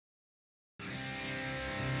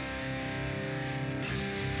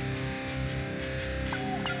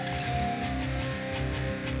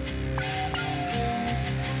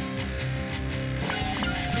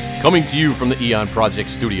Coming to you from the Eon Project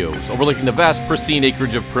Studios, overlooking the vast, pristine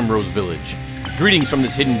acreage of Primrose Village. Greetings from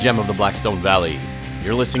this hidden gem of the Blackstone Valley.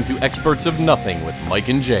 You're listening to Experts of Nothing with Mike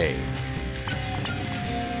and Jay.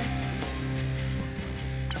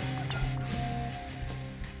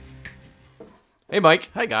 Hey,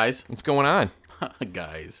 Mike. Hi, guys. What's going on?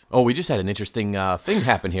 Guys. Oh, we just had an interesting thing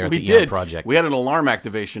happen here at We the Eon did. Project. We had an alarm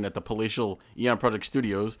activation at the palatial Eon Project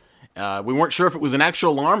Studios. We weren't sure if it was an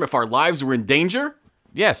actual alarm, if our lives were in danger,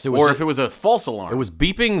 Yes, it was. or if it was a false alarm. It was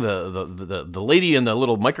beeping. The lady in the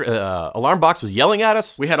little alarm box was yelling at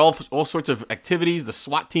us. We had all sorts of activities. The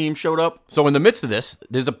SWAT team showed up. So in the midst of this,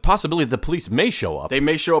 there's a possibility that the police may show up. They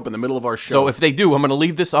may show up in the middle of our show. So if they do, I'm going to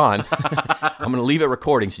leave this on. I'm going to leave it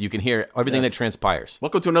recording so you can hear everything that transpires.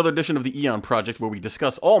 Welcome to another edition of the Eon Project, where we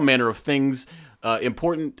discuss all manner of things,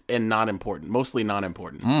 important and not important. Mostly not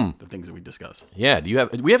important. The things that we discuss. Yeah,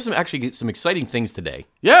 we have some exciting things today.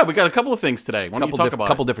 Yeah, we got a couple of things today. Why don't you talk about A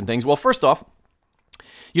couple different things. Well, first off,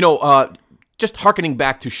 just hearkening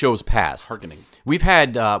back to shows past. We've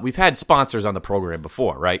had sponsors on the program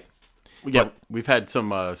before, right? Yeah, we've had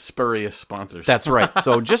some spurious sponsors. That's right.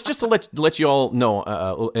 So just to let you all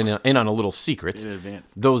know, in on a little secret, in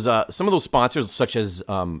advance. Those some of those sponsors, such as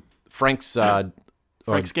Frank's.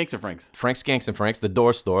 Frank Skanks and Franks. Frank Skanks and Franks, the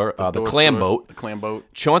Door Store, the Door Clam Store, Boat, The Clam Boat.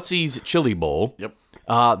 Chauncey's Chili Bowl. Yep.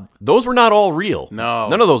 Those were not all real. No.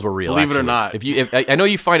 None of those were real. Believe it or actually. not. I know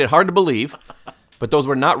you find it hard to believe, but those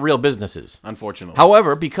were not real businesses. Unfortunately.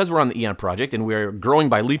 However, because we're on the Eon Project and we're growing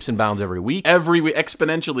by leaps and bounds every week,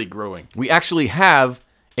 exponentially growing. we actually have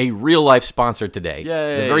a real life sponsor today.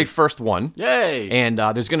 Yay. The very first one. Yay. And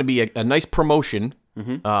there's going to be a nice promotion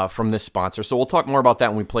from this sponsor. So we'll talk more about that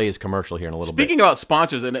when we play his commercial here in a little bit. Speaking about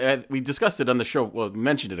sponsors, and we discussed it on the show, well,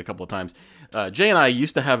 mentioned it a couple of times. Jay and I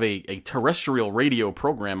used to have a terrestrial radio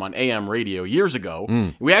program on AM radio years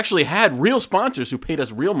ago. We actually had real sponsors who paid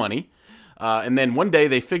us real money. And then one day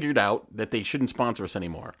they figured out that they shouldn't sponsor us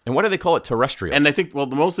anymore. And why do they call it terrestrial? And I think, well,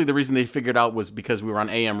 mostly the reason they figured out was because we were on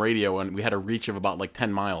AM radio and we had a reach of about like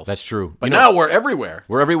 10 miles. That's true. But now we're everywhere.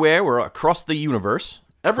 We're everywhere. We're across the universe.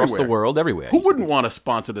 Across Everywhere. the world, everywhere. Who wouldn't want to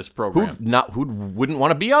sponsor this program? Who wouldn't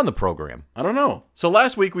want to be on the program? I don't know. So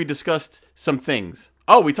last week we discussed some things.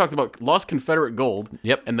 Oh, we talked about lost Confederate gold.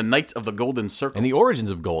 Yep. And the Knights of the Golden Circle. And the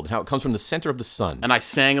origins of gold, how it comes from the center of the sun. And I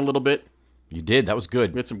sang a little bit. You did. That was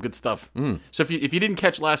good. We had some good stuff. So if you didn't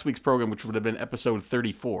catch last week's program, which would have been episode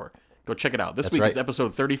 34, go check it out. This week is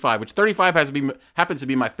episode 35, which 35 happens to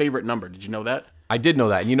be my favorite number. Did you know that? I did know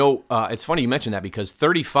that. And it's funny you mentioned that because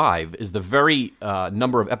 35 is the very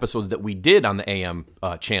number of episodes that we did on the AM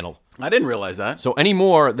channel. I didn't realize that. So any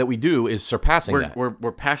more that we do is surpassing that.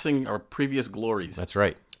 We're passing our previous glories. That's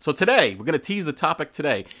right. So today, we're going to tease the topic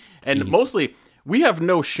today. And mostly, we have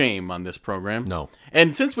no shame on this program. No.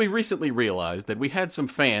 And since we recently realized that we had some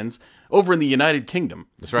fans over in the United Kingdom,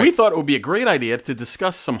 That's right. we thought it would be a great idea to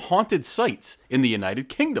discuss some haunted sites in the United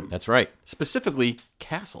Kingdom. That's right. Specifically,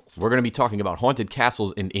 castles. We're going to be talking about haunted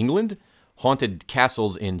castles in England, haunted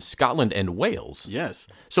castles in Scotland and Wales. Yes.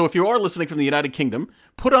 So if you are listening from the United Kingdom,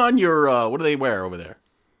 put on your, what do they wear over there?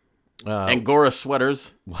 Angora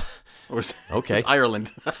sweaters. Okay. It's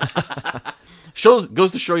Ireland.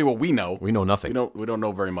 Goes to show you what we know. We know nothing. We don't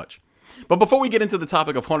know very much. But before we get into the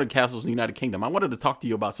topic of haunted castles in the United Kingdom, I wanted to talk to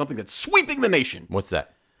you about something that's sweeping the nation. What's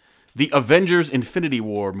that? The Avengers Infinity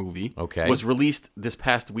War movie was released this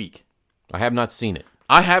past week. I have not seen it.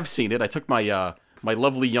 I have seen it. I took my my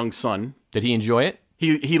lovely young son. Did he enjoy it?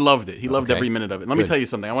 He loved it. He loved Okay. every minute of it. Let me tell you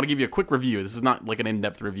something. I want to give you a quick review. This is not like an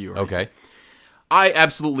in-depth review. Right? Okay. I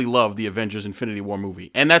absolutely love the Avengers Infinity War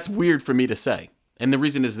movie. And that's weird for me to say. And the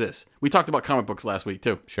reason is this. We talked about comic books last week,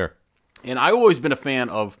 too. Sure. And I've always been a fan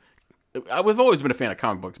of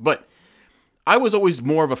comic books, but I was always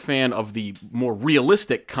more of a fan of the more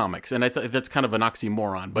realistic comics, and that's kind of an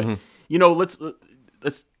oxymoron. But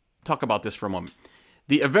let's talk about this for a moment.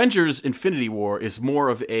 The Avengers Infinity War is more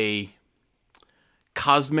of a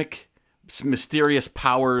cosmic, mysterious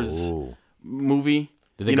powers movie.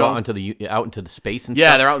 Did they go out into the space and Yeah,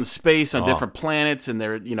 stuff? they're out in space on different planets, and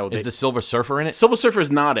they're Is the Silver Surfer in it? Silver Surfer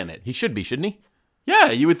is not in it. He should be, shouldn't he?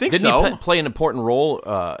 Yeah, you would think so. Didn't he play an important role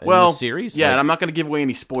in the series? Yeah, and I'm not going to give away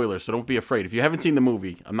any spoilers, so don't be afraid. If you haven't seen the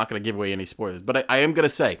movie, I'm not going to give away any spoilers. But I am going to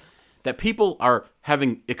say that people are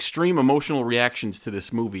having extreme emotional reactions to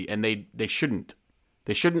this movie, and they shouldn't.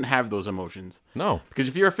 They shouldn't have those emotions. No. Because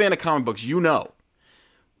if you're a fan of comic books, you know,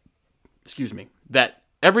 that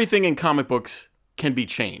everything in comic books can be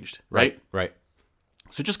changed, right? Right.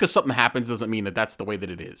 So just because something happens doesn't mean that that's the way that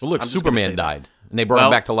it is. Well, look, I'm just gonna Superman say that. died, and they brought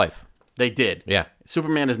him back to life. They did. Yeah.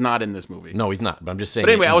 Superman is not in this movie. No, he's not. But I'm just saying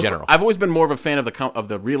But anyway, in general. I've always been more of a fan of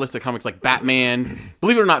the realistic comics like Batman.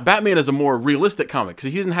 Believe it or not, Batman is a more realistic comic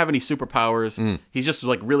because he doesn't have any superpowers. He's just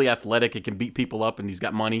like really athletic. He can beat people up, and he's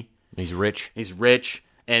got money. He's rich. He's rich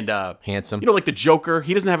and Handsome. You know, like the Joker.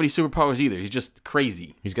 He doesn't have any superpowers either. He's just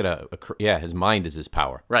crazy. He's got his mind is his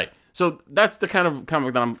power. Right. So that's the kind of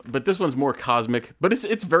comic that but this one's more cosmic, but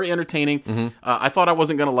it's very entertaining. I thought I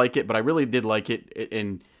wasn't going to like it, but I really did like it.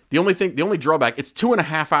 And the only drawback, it's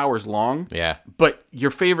 2.5 hours long. Yeah. But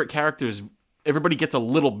your favorite characters, everybody gets a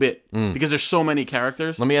little bit because there's so many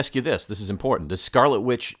characters. Let me ask you this. This is important. Does Scarlet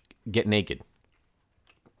Witch get naked?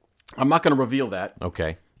 I'm not going to reveal that.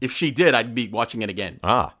 Okay. If she did, I'd be watching it again.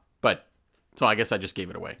 Ah. But, so I guess I just gave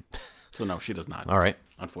it away. So no, she does not. All right.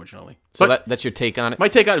 Unfortunately. So but that's your take on it? my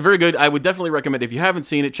take on it, very good. I would definitely recommend, if you haven't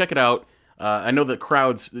seen it, check it out. I know that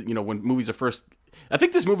crowds, when movies are first... I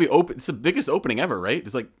think this movie it's the biggest opening ever, right?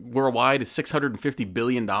 It's like worldwide, it's $650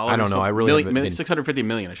 billion. I don't know. I really haven't been, $650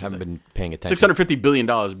 million, I should haven't say. been paying attention. $650 billion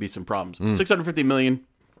would be some problems. $650 million,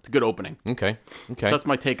 it's a good opening. Okay. So that's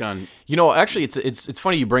my take on... Actually, it's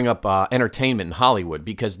funny you bring up entertainment in Hollywood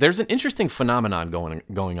because there's an interesting phenomenon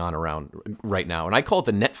going on around right now, and I call it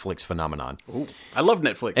the Netflix phenomenon. Ooh, I love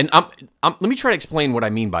Netflix. And let me try to explain what I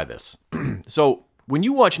mean by this. So when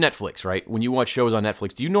you watch Netflix, right? When you watch shows on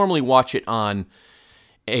Netflix, do you normally watch it on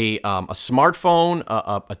a smartphone,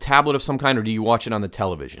 a tablet of some kind, or do you watch it on the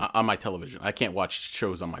television? On my television. I can't watch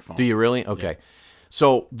shows on my phone. Do you really? Okay. Yeah.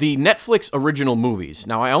 So the Netflix original movies.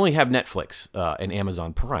 Now I only have Netflix and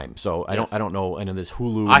Amazon Prime, so I don't know any of this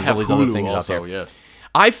Hulu. I have all these Hulu other things also, out there. yes.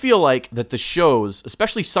 I feel like that the shows,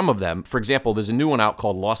 especially some of them, for example, there's a new one out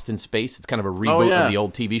called Lost in Space. It's kind of a reboot of the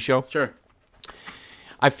old TV show. Sure.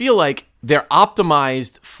 I feel like they're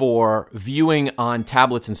optimized for viewing on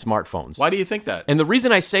tablets and smartphones. Why do you think that? And the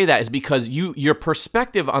reason I say that is because your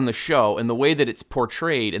perspective on the show and the way that it's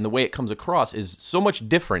portrayed and the way it comes across is so much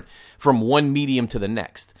different from one medium to the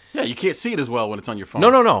next. Yeah, you can't see it as well when it's on your phone.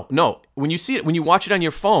 No. When you watch it on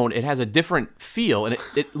your phone, it has a different feel, and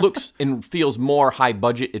it looks and feels more high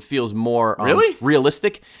budget. It feels more really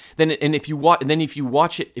realistic. If you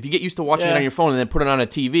watch it, if you get used to watching it on your phone and then put it on a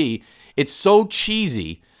TV, it's so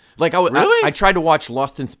cheesy. Like I tried to watch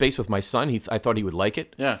Lost in Space with my son. I thought he would like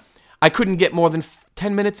it. Yeah. I couldn't get more than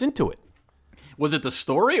 10 minutes into it. Was it the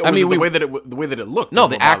story, or was it the way that it looked? No,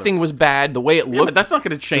 the acting was bad. The way it looked, but that's not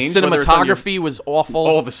going to change. The cinematography was awful.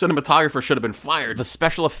 Oh, the cinematographer should have been fired. The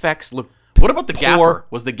special effects looked. What about the gaffer?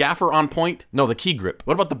 Was the gaffer on point? No, the key grip.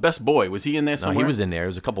 What about the best boy? Was he in there somewhere? No, he was in there. There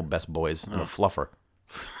was a couple best boys and a fluffer.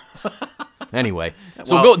 Anyway,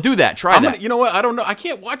 so go do that. Try that. You know what? I don't know. I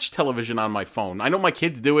can't watch television on my phone. I know my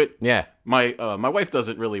kids do it. Yeah. My wife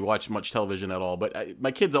doesn't really watch much television at all, but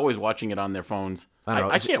my kids always watching it on their phones.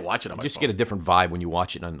 I can't watch it on my phone. Just get a different vibe when you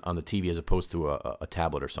watch it on the TV as opposed to a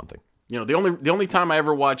tablet or something. The only time I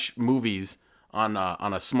ever watch movies on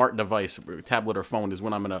a smart device, tablet or phone, is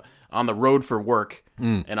when I'm on the road for work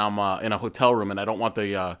and I'm in a hotel room and I don't want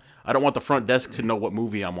the front desk to know what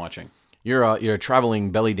movie I'm watching. You're a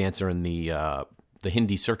traveling belly dancer in the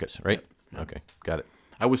Hindi circus, right? Yeah. Okay, got it.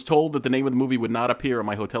 I was told that the name of the movie would not appear on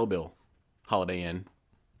my hotel bill. Holiday Inn.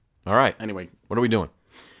 All right. Anyway. What are we doing?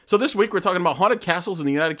 So this week we're talking about haunted castles in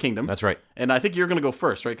the United Kingdom. That's right. And I think you're going to go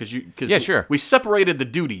first, right? Yeah, sure. We separated the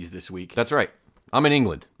duties this week. That's right. I'm in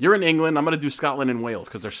England. You're in England. I'm going to do Scotland and Wales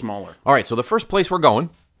because they're smaller. All right, so the first place we're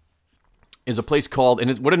going is a place called,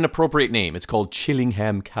 and what an appropriate name, it's called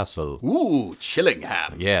Chillingham Castle. Ooh,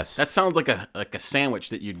 Chillingham. Yes. That sounds like a sandwich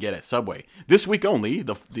that you'd get at Subway. This week only,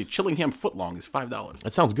 the Chillingham footlong is $5.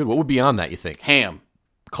 That sounds good. What would be on that, you think? Ham.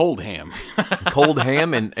 Cold ham. Cold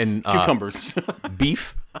ham and cucumbers.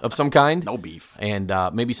 Beef of some kind? No beef. And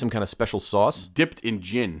maybe some kind of special sauce? Dipped in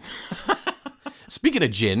gin. Speaking of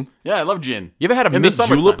gin. Yeah, I love gin. You ever had a mint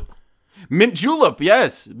julep? Mint julep,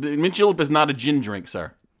 yes. Mint julep is not a gin drink,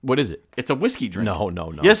 sir. What is it? It's a whiskey drink. No.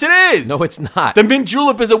 Yes, it is. No, it's not. The mint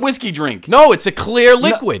julep is a whiskey drink. No, it's a clear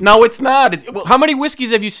liquid. No, it's not. How many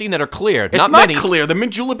whiskeys have you seen that are clear? It's not clear. The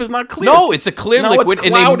mint julep is not clear. No, it's a clear liquid,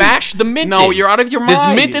 and they mash the mint in. No, you're out of your mind.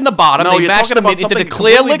 There's mint in the bottom. No, they mash the mint into the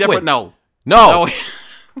clear liquid. No.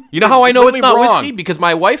 You know how I know it's not whiskey? Because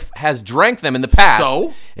my wife has drank them in the past.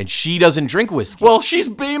 So? And she doesn't drink whiskey. Well, she's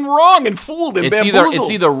being wrong and fooled and bamboozled. It's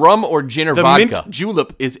either rum or gin or vodka. The mint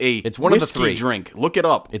julep is it's one whiskey of the three. Drink. Look it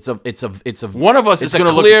up. It's a one of us is going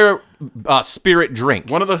to look clear spirit drink.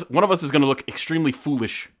 One of us is going to look extremely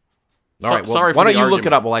foolish. All right, well, sorry. Why don't you look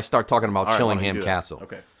it up while I start talking about Chillingham Castle?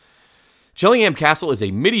 Okay. Chillingham Castle is a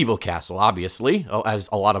medieval castle, obviously, as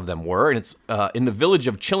a lot of them were, and it's in the village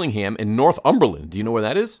of Chillingham in Northumberland. Do you know where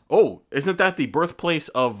that is? Oh, isn't that the birthplace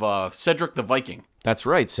of Cedric the Viking? That's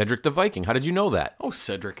right, Cedric the Viking. How did you know that? Oh,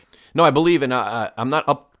 Cedric. No, I believe, and I'm not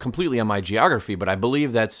up completely on my geography, but I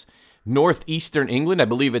believe that's northeastern England. I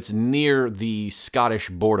believe it's near the Scottish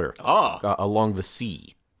border, along the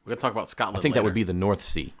sea. We're going to talk about Scotland I think later. that would be the North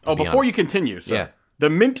Sea. Before you continue, sir. Yeah. The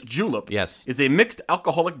mint julep Yes. is a mixed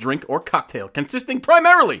alcoholic drink or cocktail consisting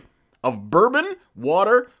primarily of bourbon,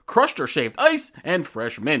 water, crushed or shaved ice, and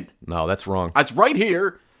fresh mint. No, that's wrong. It's right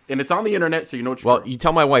here, and it's on the internet, so you know it's Well, true. you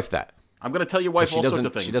tell my wife that. I'm going to tell your wife all sorts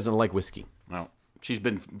of things. She doesn't like whiskey. No, she's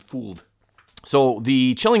been fooled. So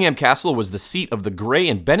the Chillingham Castle was the seat of the Grey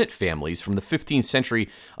and Bennett families from the 15th century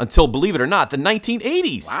until, believe it or not, the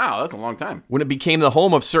 1980s. Wow, that's a long time. When it became the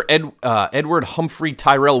home of Sir Edward Humphrey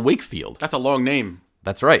Tyrrell Wakefield. That's a long name.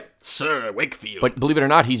 That's right. Sir Wakefield. But believe it or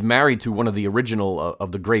not, he's married to one of the original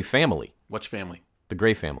of the Grey family. Which family? The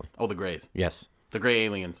Grey family. Oh, the Greys. Yes. The Grey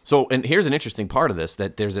aliens. So, and here's an interesting part of this,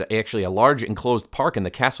 that there's actually a large enclosed park in the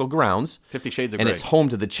castle grounds. 50 Shades of and Grey. it's home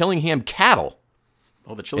to the Chillingham cattle.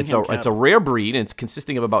 Oh, the Chillingham It's a rare breed, and it's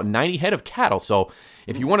consisting of about 90 head of cattle. So,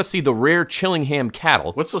 if you want to see the rare Chillingham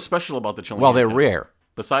cattle, What's so special about the Chillingham well, they're cattle? rare.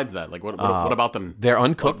 Besides that, like what about them? They're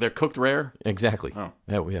uncooked. They're cooked rare? Exactly. Oh.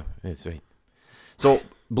 Yeah, that's right. So,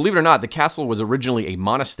 believe it or not, the castle was originally a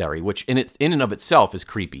monastery, which in and of itself is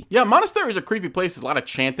creepy. Yeah, monasteries are creepy places. A lot of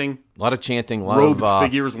chanting. A lot of chanting, a lot Robed of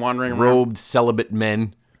figures wandering around. robed celibate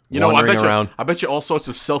men You know, wandering around. I bet you all sorts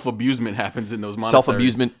of self-abusement happens in those monasteries.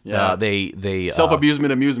 Self-abusement. Yeah. They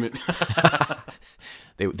Self-abusement, amusement.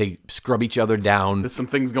 they scrub each other down. There's some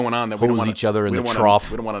things going on that we don't Hose want each other in we the don't wanna-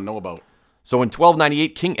 trough. We don't want to know about. So in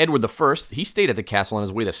 1298, King Edward I, he stayed at the castle on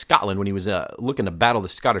his way to Scotland when he was looking to battle the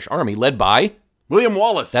Scottish army led by... William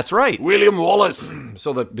Wallace. That's right. William Wallace.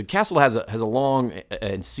 So the castle has a long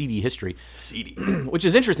and seedy history, Seedy. which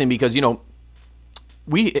is interesting because, you know,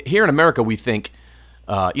 we here in America, we think,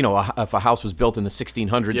 you know, if a house was built in the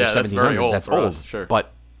 1600s Yeah, or that's very 1700s, old that's for old. us, sure.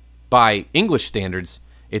 But by English standards,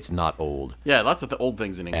 it's not old. Yeah, lots of the old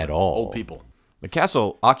things in England. At all. Old people. The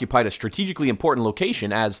castle occupied a strategically important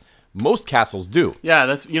location, as most castles do. Yeah,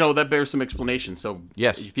 that's that bears some explanation. So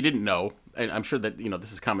Yes. if you didn't know, and I'm sure that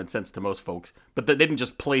this is common sense to most folks, but they didn't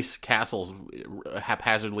just place castles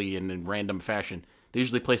haphazardly and in random fashion. They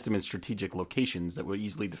usually placed them in strategic locations that were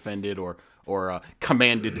easily defended or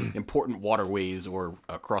commanded important waterways or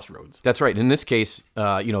crossroads. That's right. In this case,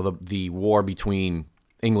 the war between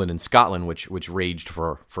England and Scotland, which raged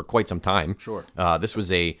for quite some time. Sure. This was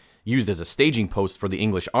used as a staging post for the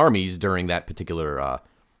English armies during that particular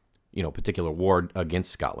war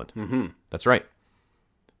against Scotland. Mm-hmm. That's right.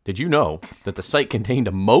 Did you know that the site contained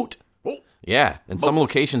a moat? Oh, Yeah. In some Moats.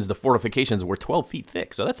 locations, the fortifications were 12 feet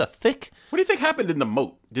thick. So that's a thick... what do you think happened in the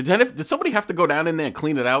moat? Did somebody have to go down in there and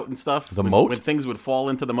clean it out and stuff? The moat? when things would fall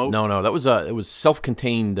into the moat. No, that was it was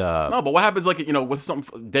self-contained... No, but what happens with some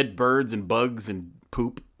dead birds and bugs and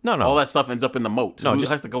poop? No. All that stuff ends up in the moat. So who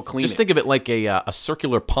just has to go clean Just it? think of it like a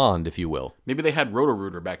circular pond, if you will. Maybe they had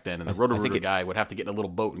Roto-Rooter back then, and the Roto-Rooter it- guy would have to get in a little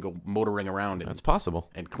boat and go motoring around That's possible.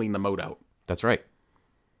 and clean the moat out. That's right.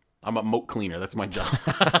 I'm a moat cleaner. That's my job.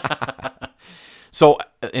 So,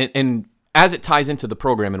 and as it ties into the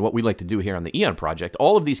program and what we like to do here on the Eon Project,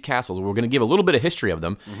 all of these castles, we're going to give a little bit of history of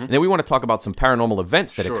them, and then we want to talk about some paranormal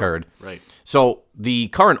events that Sure, occurred. right. So, the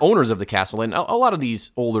current owners of the castle, and a lot of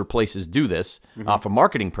these older places do this for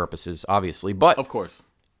marketing purposes, obviously, but Of course.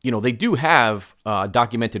 they do have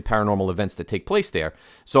documented paranormal events that take place there.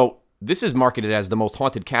 So, this is marketed as the most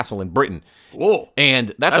haunted castle in Britain. Whoa.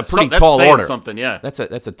 And that's a pretty that's tall saying order. something, yeah. That's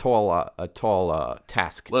a tall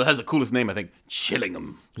task. Well, it has the coolest name, I think.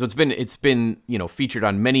 Chillingham. So it's been featured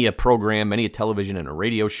on many a program, many a television and a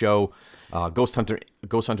radio show. Ghost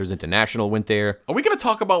Hunters International went there. Are we going to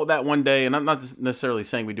talk about that one day? And I'm not necessarily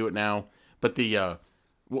saying we do it now, but the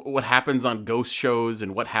what happens on ghost shows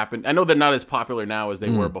and what happened. I know they're not as popular now as they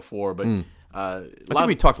were before, but I think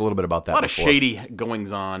we talked a little bit about that. a lot of before. shady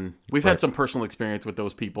goings on. We've had some personal experience with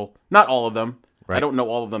those people. Not all of them. I Right. don't know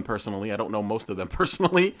all of them personally. I don't know most of them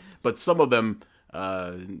personally, but some of them,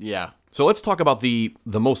 yeah. So let's talk about the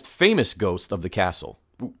most famous ghost of the castle.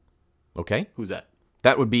 Okay, Who's that?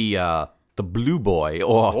 that would be the Blue Boy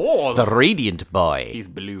or Oh, the Radiant Boy. He's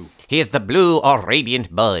blue. He is the Blue or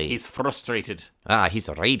Radiant Boy. He's frustrated. He's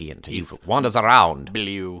radiant. He wanders around.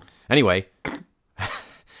 Blue. Anyway,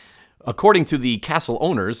 according to the castle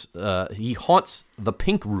owners, he haunts the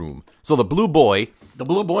Pink Room. So the Blue Boy, The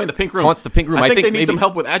blue boy in the pink room. Haunts the pink room. I I think think they need maybe- some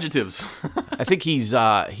help with adjectives. I think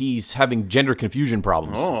he's having gender confusion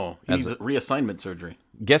problems. Oh, he As needs reassignment surgery.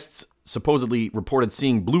 Guests supposedly reported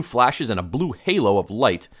seeing blue flashes and a blue halo of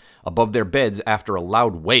light above their beds after a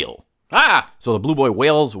loud wail. Ah! So the Blue Boy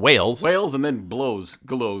wails. Wails and then glows.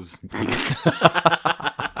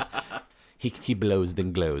 He blows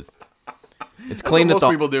then glows. It's claimed what that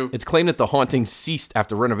most people do. It's claimed that the haunting ceased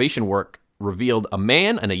after renovation work revealed a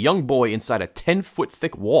man and a young boy inside a 10-foot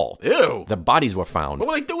thick wall. Ew. The bodies were found. What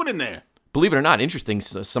were they doing in there? Believe it or not, interesting.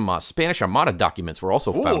 Some Spanish Armada documents were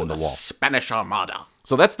also found in the wall. Spanish Armada.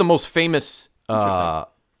 So that's the most famous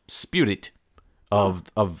spirit of.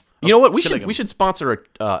 You know what? We should sponsor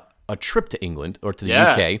a trip to England or to the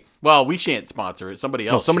UK. Well, we shan't sponsor it. Somebody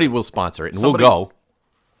else. No, somebody should. will sponsor it, and Somebody- we'll go.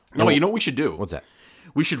 No, you know what we should do? What's that?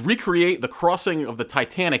 We should recreate the crossing of the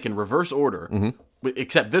Titanic in reverse order,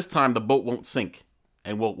 except this time the boat won't sink,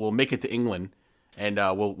 and we'll make it to England, and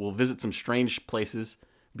we'll visit some strange places.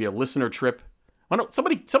 Be a listener trip. Why don't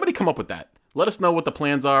somebody come up with that? Let us know what the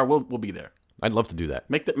plans are. We'll be there. I'd love to do that.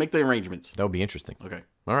 Make the arrangements. That would be interesting. Okay.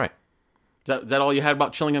 All right. Is that all you had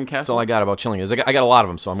about Chillingham That's Castle? all I got about Chillingham. I got a lot of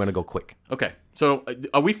them, so I'm going to go quick. Okay. So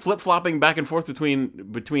are we flip flopping back and forth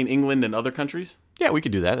between England and other countries? Yeah, we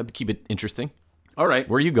could do that. That'd keep it interesting. All right.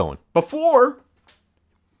 Where are you going? Before,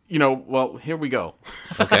 well, here we go.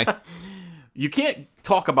 Okay. You can't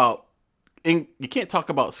talk about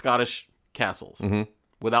Scottish castles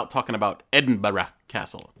without talking about Edinburgh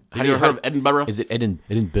Castle. Have you ever heard of Edinburgh? Is it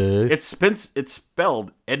Edinburgh? It's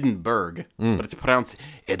spelled Edinburgh, but it's pronounced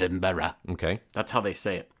Edinburgh. Okay. That's how they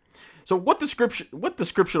say it. So what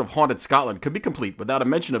description of haunted Scotland could be complete without a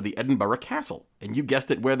mention of the Edinburgh Castle? And you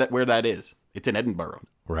guessed it, where that is. It's in Edinburgh,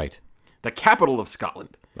 Right. the capital of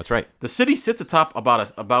Scotland. That's right. The city sits atop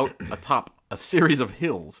atop a series of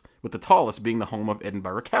hills, with the tallest being the home of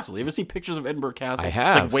Edinburgh Castle. You ever see pictures of Edinburgh Castle? I It's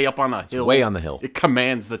have. like way up on a hill. way on the hill. It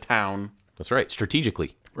commands the town. That's right.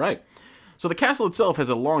 Strategically. Right. So the castle itself has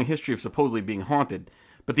a long history of supposedly being haunted,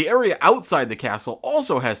 but the area outside the castle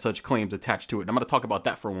also has such claims attached to it. And I'm going to talk about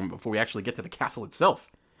that for a moment before we actually get to the castle itself.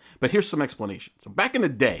 But here's some explanation. So back in the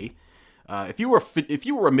day, if you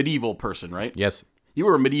were a medieval person, right? Yes. You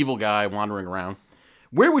were a medieval guy wandering around.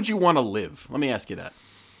 Where would you want to live? Let me ask you that.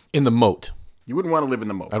 In the moat. You wouldn't want to live in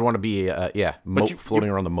the moat. I'd want to be, moat floating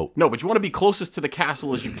around the moat. No, but you want to be closest to the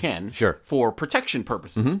castle as you can. Sure. For protection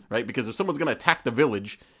purposes, right? Because if someone's going to attack the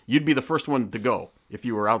village, you'd be the first one to go if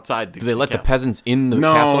you were outside the Do they let the castle. peasants in the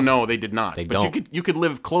No, castle? no, they did not. But don't. you could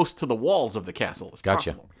live close to the walls of the castle as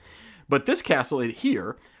Gotcha. possible. But this castle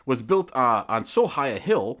here was built on so high a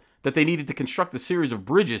hill that they needed to construct a series of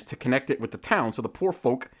bridges to connect it with the town so the poor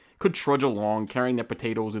folk could trudge along carrying their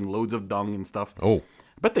potatoes and loads of dung and stuff. Oh.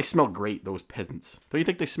 I bet they smelled great, those peasants. Don't you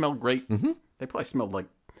think they smelled great? Mm-hmm. They probably smelled like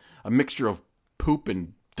a mixture of poop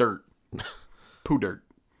and dirt. Poo dirt.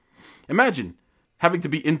 Imagine having to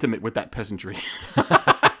be intimate with that peasantry.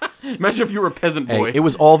 Imagine if you were a peasant boy. Hey, it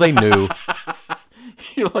was all they knew.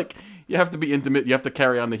 You're like, you have to be intimate. You have to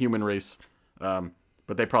carry on the human race. But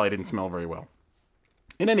they probably didn't smell very well.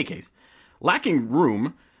 In any case, lacking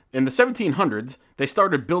room, in the 1700s, they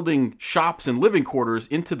started building shops and living quarters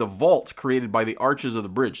into the vaults created by the arches of the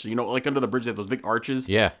bridge. So, like under the bridge, they have those big arches.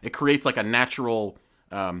 Yeah. It creates like a natural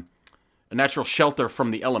shelter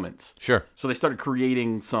from the elements. Sure. So they started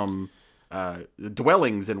creating some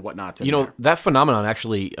dwellings and whatnot. That phenomenon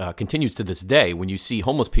actually continues to this day when you see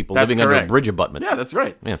homeless people That's living under correct. bridge abutments. Yeah, that's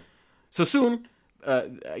right. Yeah. So soon,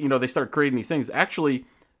 they started creating these things. Actually,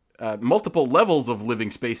 multiple levels of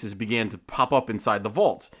living spaces began to pop up inside the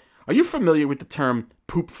vaults. Are you familiar with the term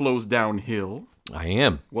poop flows downhill? I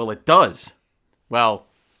am. Well, it does. Well,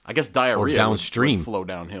 I guess diarrhea downstream. would flow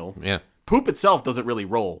downhill. Yeah. Poop itself doesn't really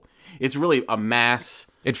roll. It's really a mass.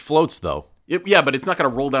 It floats, though. Yeah, but it's not going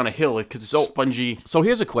to roll down a hill because it's spongy. So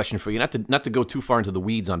here's a question for you, not to go too far into the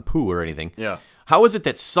weeds on poo or anything. Yeah. How is it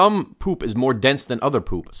that some poop is more dense than other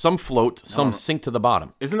poop? Some float, some sink to the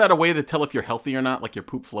bottom. Isn't that a way to tell if you're healthy or not? Like your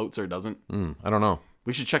poop floats or doesn't? I don't know.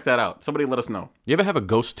 We should check that out. Somebody let us know. You ever have a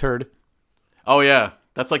ghost turd? Oh, yeah.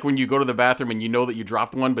 That's like when you go to the bathroom and you know that you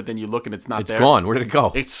dropped one, but then you look and it's not It's there. gone. Where did it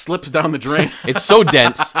go? It slips down the drain. It's so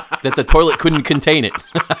dense that the toilet couldn't contain it.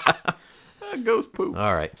 Ghost poop.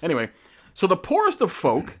 All right. Anyway, so the poorest of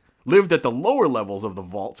folk lived at the lower levels of the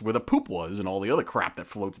vaults where the poop was and all the other crap that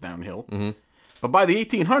floats downhill. Mm-hmm. But by the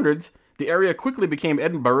 1800s, the area quickly became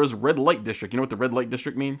Edinburgh's red light district. You know what the red light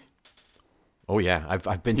district means? Oh yeah,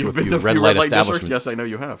 I've been to You've a been few to red light establishments. Yes, I know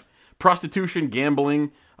you have. Prostitution,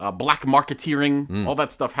 gambling, black marketeering, all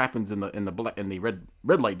that stuff happens in the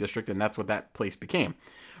red light district, and that's what that place became.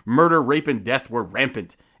 Murder, rape, and death were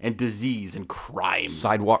rampant, and disease and crime.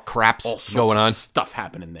 Sidewalk craps All sorts going of on. stuff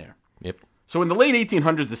happening there. Yep. So in the late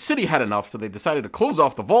 1800s, the city had enough, so they decided to close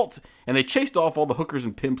off the vaults, and they chased off all the hookers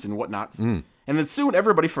and pimps and whatnots. And then soon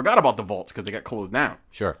everybody forgot about the vaults because they got closed down.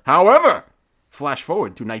 Sure. However, flash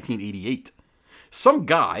forward to 1988. Some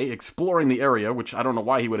guy exploring the area, which I don't know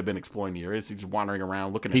why he would have been exploring the area. He's wandering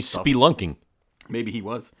around looking at He's stuff. spelunking. Maybe he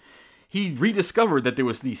was. he rediscovered that there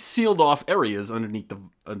was these sealed off areas underneath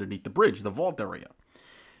the bridge, the vault area.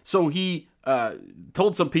 So he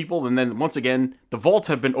told some people, and then once again, the vaults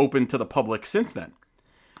have been open to the public since then.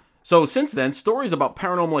 So since then, stories about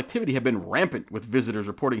paranormal activity have been rampant, with visitors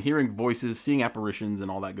reporting hearing voices, seeing apparitions,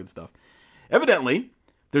 and all that good stuff. Evidently,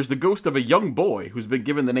 there's the ghost of a young boy who's been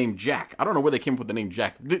given the name Jack. I don't know where they came up with the name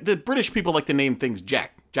Jack. The British people like to name things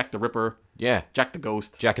Jack. Jack the Ripper. Yeah. Jack the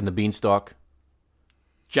Ghost. Jack and the Beanstalk.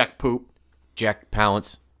 Jack Poop. Jack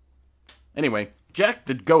Palance. Anyway, Jack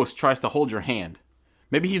the Ghost tries to hold your hand.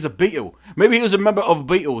 Maybe he's a Beatle. Maybe he was a member of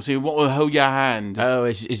Beatles. He wants to hold your hand. Oh,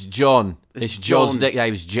 it's John. It's John's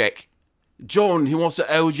nickname is Jack. John, he wants to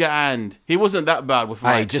hold your hand. He wasn't that bad with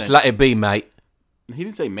my Hey, just let it be, mate. He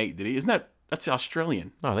didn't say mate, did he? Isn't that's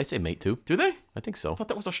Australian? No, they say mate too. Do they? I think so. I thought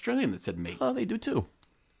that was Australian that said mate. Oh, they do too.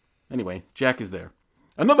 Anyway, Jack is there.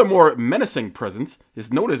 Another more menacing presence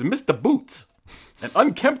is known as Mr. Boots, an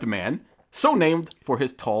unkempt man, so named for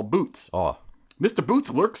his tall boots. Oh. Mr. Boots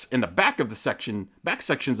lurks in the back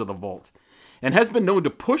sections of the vault, and has been known to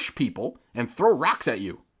push people and throw rocks at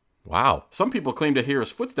you. Wow. Some people claim to hear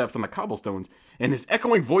his footsteps on the cobblestones and his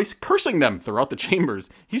echoing voice cursing them throughout the chambers.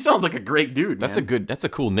 He sounds like a great dude, man. That's a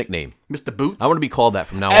cool nickname. Mr. Boots? I want to be called that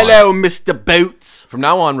from now on. Hello, Mr. Boots. From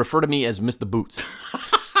now on, refer to me as Mr. Boots.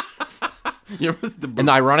 You're Mr. Boots. And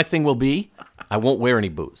the ironic thing will be, I won't wear any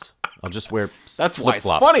boots. I'll just wear That's why it's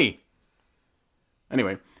flip-flops. funny.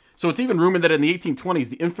 Anyway, so it's even rumored that in the 1820s,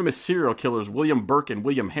 the infamous serial killers William Burke and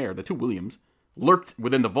William Hare, the two Williams, lurked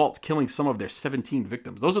within the vaults, killing some of their 17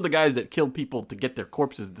 victims. Those are the guys that killed people to get their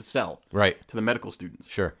corpses to sell Right. to the medical students.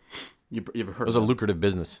 Sure. You've heard It was of a that? lucrative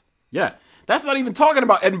business. Yeah. That's not even talking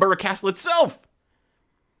about Edinburgh Castle itself.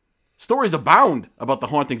 Stories abound about the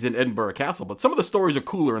hauntings in Edinburgh Castle, but some of the stories are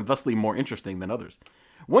cooler and thusly more interesting than others.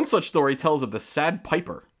 One such story tells of the Sad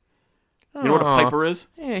Piper. You know what a piper is?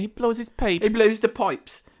 Yeah, he blows his pipe. He blows the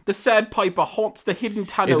pipes. The Sad Piper haunts the hidden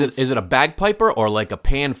tunnels. Is it a bagpiper or like a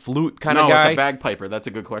pan flute kind No, of guy? it's a bagpiper. That's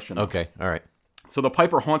a good question. Okay, all right. So the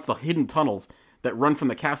piper haunts the hidden tunnels that run from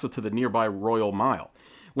the castle to the nearby Royal Mile.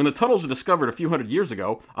 When the tunnels were discovered a few hundred years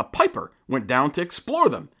ago, a piper went down to explore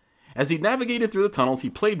them. As he navigated through the tunnels, he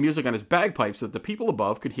played music on his bagpipes so that the people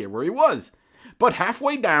above could hear where he was. But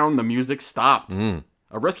halfway down, the music stopped.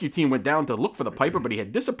 A rescue team went down to look for the piper, but he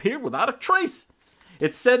had disappeared without a trace.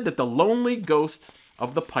 It's said that the lonely ghost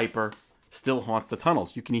of the piper still haunts the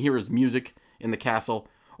tunnels. You can hear his music in the castle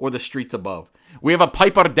or the streets above. We have a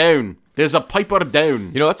piper down. There's a piper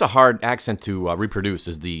down. You know, that's a hard accent to reproduce,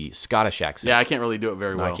 is the Scottish accent. Yeah, I can't really do it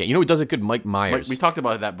very well. I can't. You know who does it good? Mike Myers. We talked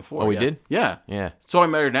about that before. Oh, we yeah. did? Yeah. Yeah. So I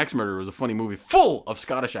Married an Axe Murderer was a funny movie full of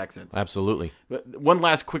Scottish accents. Absolutely. But one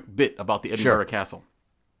last quick bit about the Edinburgh Castle.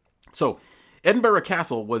 So, Edinburgh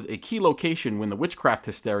Castle was a key location when the witchcraft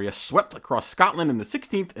hysteria swept across Scotland in the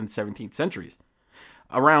 16th and 17th centuries.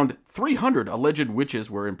 Around 300 alleged witches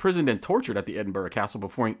were imprisoned and tortured at the Edinburgh Castle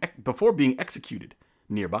before being executed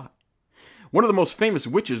nearby. One of the most famous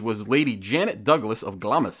witches was Lady Janet Douglas of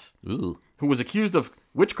Glamis, Ooh. who was accused of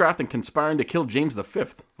witchcraft and conspiring to kill James V.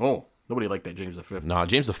 Oh, nobody liked that James V. No,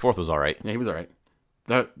 James IV was all right. Yeah, he was all right.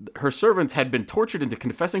 Her servants had been tortured into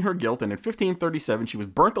confessing her guilt, and in 1537 she was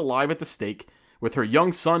burnt alive at the stake, with her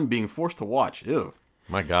young son being forced to watch. Ew.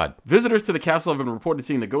 My God. Visitors to the castle have been reported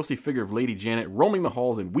seeing the ghostly figure of Lady Janet roaming the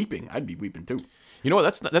halls and weeping. I'd be weeping too. You know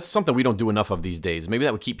what? That's something we don't do enough of these days. Maybe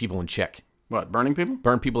that would keep people in check. What, burning people?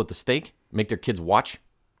 Burn people at the stake? Make their kids watch?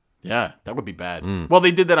 Yeah, that would be bad. Well,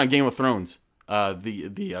 they did that on Game of Thrones.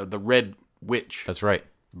 The Red Witch That's right.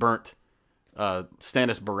 burnt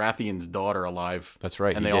Stannis Baratheon's daughter alive. That's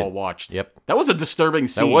right, And he they did. all watched. Yep. That was a disturbing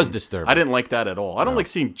scene. was disturbing. I didn't like that at all. I don't like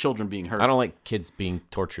seeing children being hurt. I don't like kids being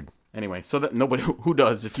tortured. Anyway, so that nobody who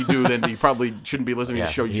does. If you do, then you probably shouldn't be listening to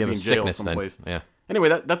the show. You should have be a in jail sickness someplace. then. Yeah.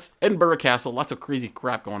 Anyway, that's Edinburgh Castle. Lots of crazy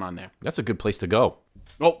crap going on there. That's a good place to go.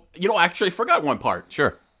 Oh, actually, I forgot one part.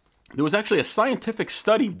 Sure. There was actually a scientific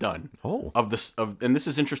study done Oh. of this, and this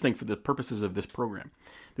is interesting for the purposes of this program.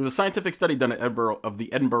 There was a scientific study done at Edinburgh of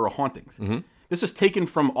the Edinburgh hauntings. Mm-hmm. This is taken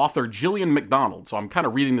from author Gillian MacDonald, so I'm kind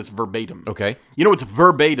of reading this verbatim. Okay. You know, it's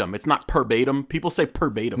verbatim. It's not perbatim. People say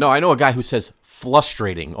perbatim. No, I know a guy who says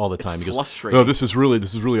frustrating all the time. He goes, frustrating. "No, this is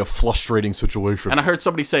really a frustrating situation." And I heard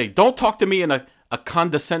somebody say, "Don't talk to me in a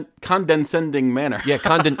condescending manner." Yeah,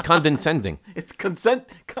 condescending. It's consent.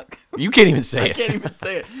 You can't even say I it. can't even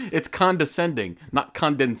say it. It's condescending, not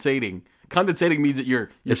condensating. Condensating means that you're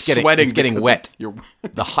getting- sweating. it's getting because wet. You're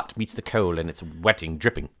The hot meets the cold, and it's wetting,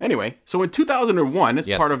 dripping. Anyway, so in 2001, as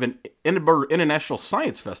Yes. part of an Edinburgh International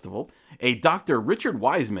Science Festival, a Dr. Richard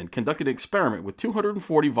Wiseman conducted an experiment with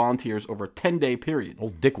 240 volunteers over a 10-day period.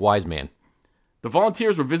 Old Dick Wiseman. The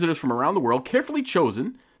volunteers were visitors from around the world, carefully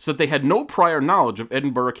chosen so that they had no prior knowledge of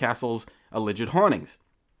Edinburgh Castle's alleged hauntings.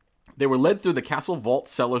 They were led through the castle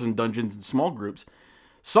vaults, cellars, and dungeons in small groups,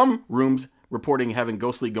 some rooms reporting having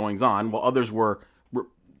ghostly goings-on, while others were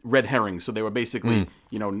red herrings. So they were basically,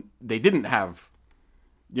 they didn't have,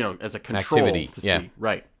 as a control activity to see.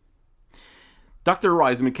 Right. Dr.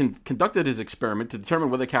 Wiseman conducted his experiment to determine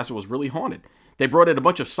whether the castle was really haunted. They brought in a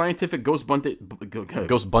bunch of scientific ghost bunting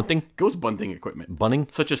equipment. Bunning?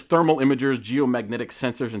 Such as thermal imagers, geomagnetic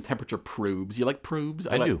sensors, and temperature probes. You like probes?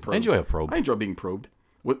 I like do. Probes. I enjoy a probe. I enjoy being probed.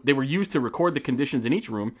 They were used to record the conditions in each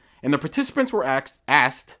room, and the participants were asked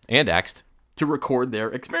to record their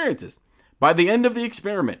experiences. By the end of the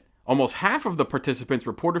experiment, almost half of the participants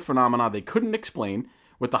reported phenomena they couldn't explain,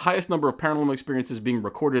 with the highest number of paranormal experiences being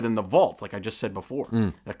recorded in the vaults, like I just said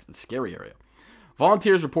before. That's the scary area.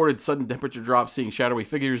 Volunteers reported sudden temperature drops, seeing shadowy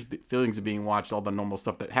figures, feelings of being watched, all the normal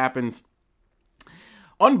stuff that happens.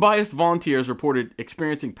 Unbiased volunteers reported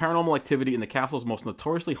experiencing paranormal activity in the castle's most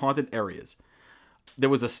notoriously haunted areas.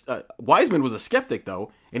 Wiseman was a skeptic,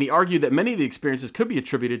 though, and he argued that many of the experiences could be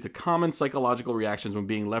attributed to common psychological reactions when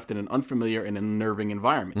being left in an unfamiliar and unnerving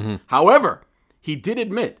environment. Mm-hmm. However, he did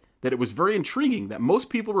admit that it was very intriguing that most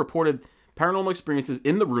people reported paranormal experiences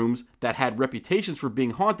in the rooms that had reputations for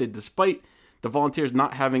being haunted, despite the volunteers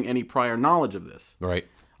not having any prior knowledge of this. Right.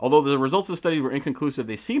 Although the results of the study were inconclusive,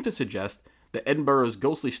 they seem to suggest that Edinburgh's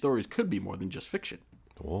ghostly stories could be more than just fiction.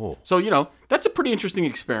 Oh. So, that's a pretty interesting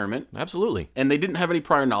experiment. Absolutely. And they didn't have any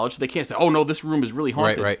prior knowledge, so they can't say, oh, no, this room is really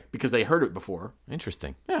haunted. Right. Because they heard it before.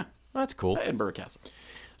 Interesting. Yeah. That's cool. Edinburgh Castle.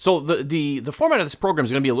 So the format of this program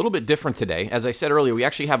is going to be a little bit different today. As I said earlier, we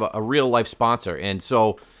actually have a real life sponsor. And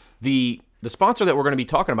so the sponsor that we're going to be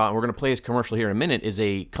talking about, and we're going to play his commercial here in a minute, is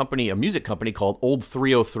a music company called Old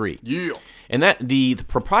 303. Yeah. And that the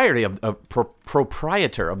proprietor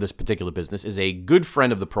of this particular business is a good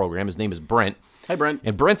friend of the program. His name is Brent. Hi, Brent.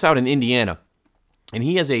 And Brent's out in Indiana, and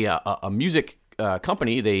he has a music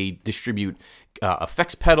company. They distribute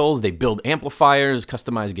effects pedals, they build amplifiers,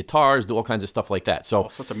 customize guitars, do all kinds of stuff like that. So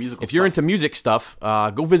sorts of musical if you're stuff. into music stuff,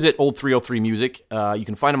 go visit Old 303 Music. You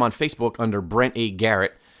can find them on Facebook under Brent A.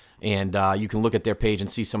 Garrett, and you can look at their page and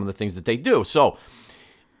see some of the things that they do. So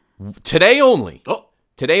today only,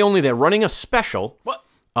 they're running a special. What?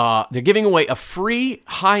 They're giving away a free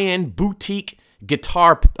high-end boutique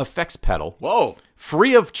guitar effects pedal. Whoa.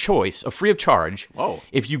 Free of charge. Whoa.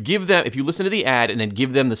 If you listen to the ad and then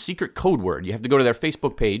give them the secret code word, you have to go to their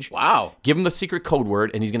Facebook page. Wow. Give them the secret code word,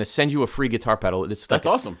 and he's going to send you a free guitar pedal. That's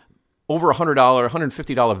awesome. Over $100,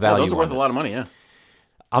 $150 value. Those are worth on a lot of money, yeah.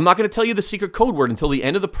 I'm not going to tell you the secret code word until the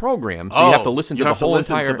end of the program, so you have to listen to the whole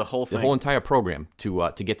entire program to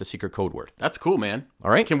get the secret code word. That's cool, man. All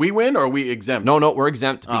right. Can we win, or are we exempt? No, we're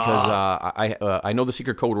exempt because I know the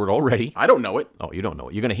secret code word already. I don't know it. Oh, you don't know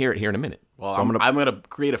it. You're going to hear it here in a minute. Well, so I'm going to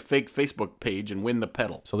create a fake Facebook page and win the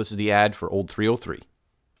pedal. So this is the ad for Old 303.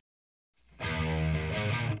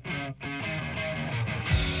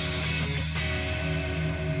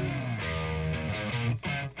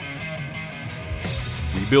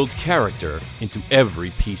 We build character into every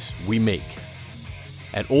piece we make.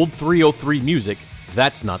 At Old 303 Music,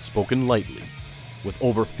 that's not spoken lightly. With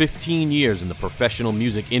over 15 years in the professional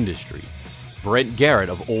music industry, Brent Garrett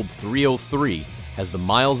of Old 303 has the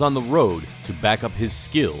miles on the road to back up his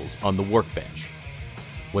skills on the workbench.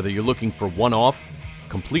 Whether you're looking for one-off,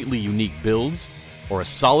 completely unique builds, or a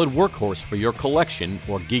solid workhorse for your collection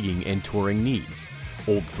or gigging and touring needs,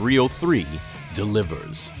 Old 303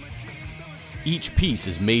 delivers. Each piece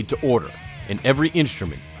is made to order, and every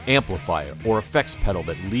instrument, amplifier, or effects pedal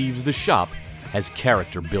that leaves the shop has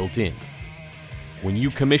character built in. When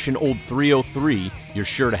you commission Old 303, you're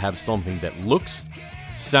sure to have something that looks,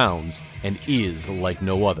 sounds, and is like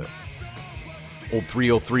no other. Old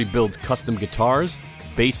 303 builds custom guitars,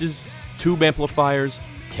 basses, tube amplifiers,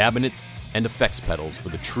 cabinets, and effects pedals for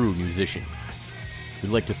the true musician.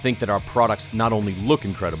 We'd like to think that our products not only look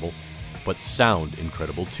incredible, but sound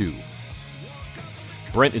incredible too.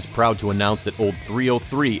 Brent is proud to announce that Old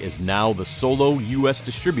 303 is now the solo U.S.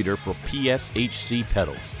 distributor for PSHC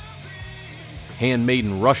pedals. Handmade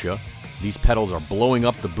in Russia, these pedals are blowing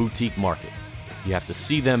up the boutique market. You have to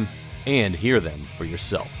see them and hear them for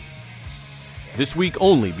yourself. This week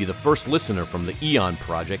only, be the first listener from the Eon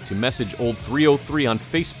Project to message Old 303 on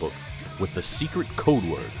Facebook with the secret code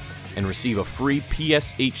word and receive a free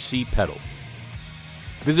PSHC pedal.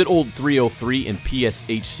 Visit Old 303 and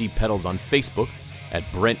PSHC pedals on Facebook at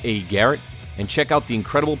Brent A. Garrett and check out the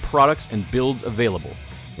incredible products and builds available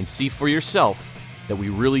and see for yourself that we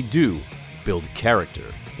really do build character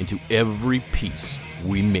into every piece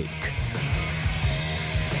we make.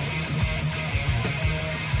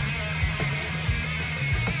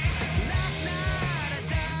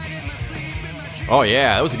 Oh,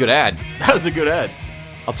 yeah, that was a good ad. That was a good ad.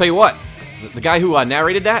 I'll tell you what, the guy who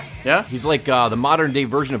narrated that, Yeah? he's like the modern-day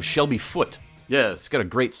version of Shelby Foote. Yes. He's got a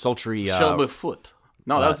great sultry... Shelby Foot.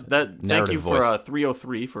 No, that. Thank narrative you for voice.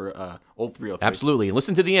 303 for old 303. Absolutely.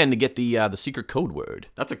 Listen to the end to get the secret code word.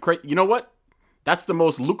 That's a great. You know what? That's the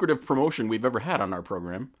most lucrative promotion we've ever had on our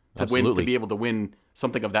program. Absolutely. To be able to win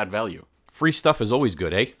something of that value. Free stuff is always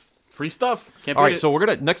good, eh? Free stuff. Can't All beat right, it. so we're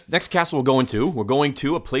gonna next castle we're going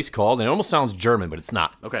to a place called, and it almost sounds German, but it's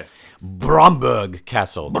not. Okay. Bromberg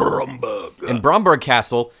Castle. Bromberg. And Bromberg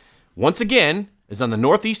Castle, once again, is on the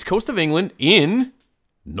northeast coast of England in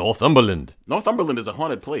Northumberland. Northumberland is a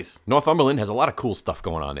haunted place. Northumberland has a lot of cool stuff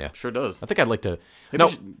going on there. Sure does. I think I'd like to.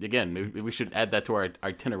 Maybe we should add that to our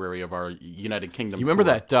itinerary of our United Kingdom. You remember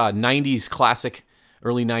tour. that 90s classic,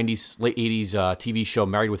 early 90s, late 80s TV show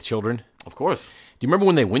Married with Children? Of course. Do you remember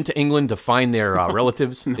when they went to England to find their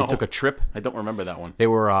relatives? They took a trip. I don't remember that one. They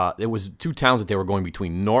were. It was two towns that they were going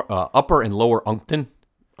between, Upper and Lower Uncton.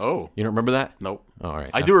 Oh. You don't remember that? Nope. All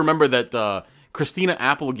right. I do remember that Christina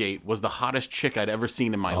Applegate was the hottest chick I'd ever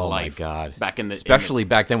seen in my life. Oh my God! Back in the especially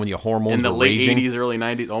back then when your hormones in the were late raging, 80s, early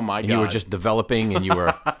 90s. Oh my God! you were just developing and you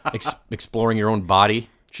were exploring your own body.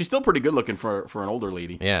 She's still pretty good looking for an older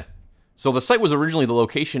lady. Yeah. So the site was originally the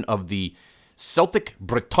location of the Celtic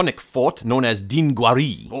Brittonic fort known as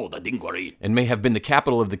Dinguari, Oh, the Dinguari. and may have been the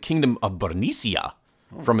capital of the kingdom of Bernicia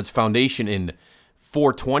from its foundation in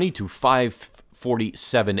 420 to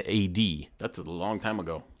 547 AD. That's a long time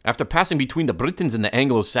ago. After passing between the Britons and the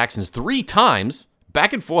Anglo-Saxons 3 times,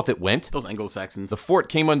 back and forth it went, Those Anglo-Saxons. the fort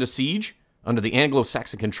came under siege under the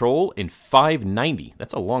Anglo-Saxon control in 590.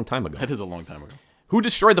 That's a long time ago. That is a long time ago. Who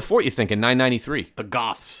destroyed the fort, you think, in 993? The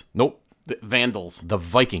Goths. Nope. The Vandals. The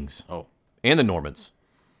Vikings. Oh. And the Normans.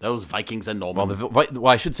 Those Vikings and Normans. Well,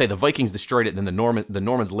 I should say the Vikings destroyed it, and then the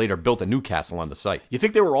Normans later built a new castle on the site. You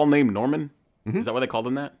think they were all named Norman? Mm-hmm. Is that why they called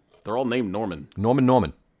them that? They're all named Norman. Norman.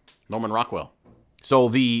 Norman Rockwell. So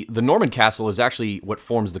the Norman castle is actually what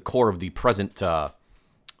forms the core of the present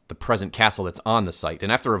castle that's on the site.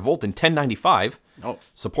 And after a revolt in 1095,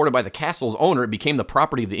 supported by the castle's owner, it became the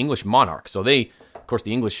property of the English monarch. So they, of course,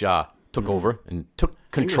 the English took over and took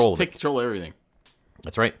control of it. Take control of everything.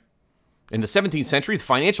 That's right. In the 17th century,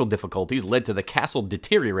 financial difficulties led to the castle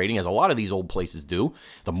deteriorating, as a lot of these old places do.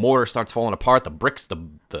 The mortar starts falling apart, the bricks,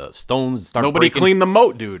 the stones start Nobody breaking. cleaned the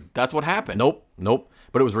moat, dude. That's what happened. Nope.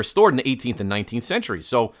 But it was restored in the 18th and 19th century.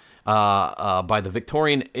 So by the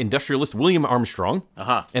Victorian industrialist William Armstrong.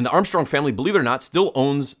 And the Armstrong family, believe it or not, still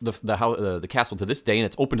owns the castle to this day, and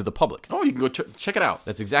it's open to the public. Oh, you can go check it out.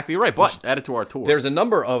 That's exactly right. But Add it to our tour. there's a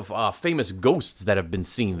number of famous ghosts that have been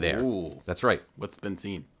seen there. Ooh. That's right. What's been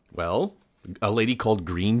seen? Well, a lady called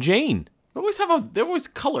Green Jane. They're always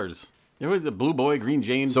colors. There was the Blue Boy, Green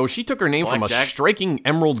Jane, So she took her name from a Blackjack. striking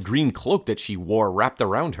emerald green cloak that she wore wrapped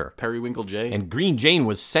around her. Periwinkle J. And Green Jane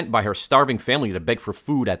was sent by her starving family to beg for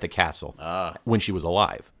food at the castle when she was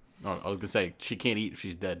alive. Oh, I was gonna say she can't eat if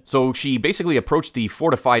she's dead. So she basically approached the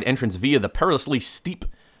fortified entrance via the perilously steep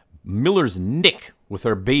Miller's Nick with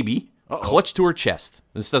her baby clutched to her chest.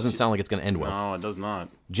 This doesn't sound like it's going to end well. No, it does not.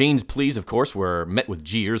 Jane's pleas, of course, were met with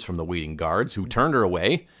jeers from the waiting guards, who turned her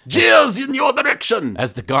away, Jeers in your direction.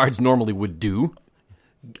 as the guards normally would do.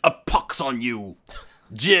 A pox on you.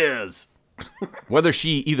 Jeers. Whether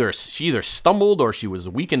she either stumbled or she was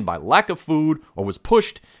weakened by lack of food or was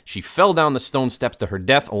pushed, she fell down the stone steps to her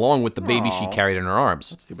death along with the baby she carried in her arms.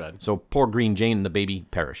 That's too bad. So poor Green Jane and the baby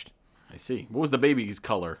perished. I see. What was the baby's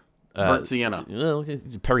color? Burnt sienna. Well,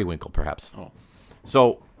 periwinkle, perhaps.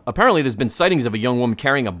 So apparently there's been sightings of a young woman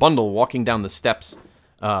carrying a bundle walking down the steps,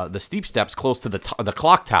 the steep steps close to the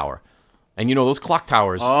clock tower. And you know those clock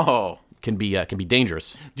towers can be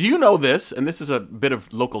dangerous. Do you know this? And this is a bit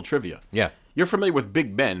of local trivia. Yeah. You're familiar with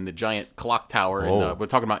Big Ben, the giant clock tower. And we're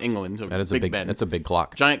talking about England. So That is Big Ben. That's a big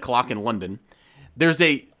clock. Giant clock in London. There's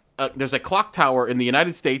a clock tower in the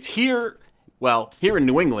United States here in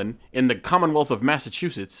New England, in the Commonwealth of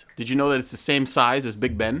Massachusetts. Did you know that it's the same size as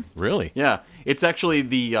Big Ben? Really? Yeah. It's actually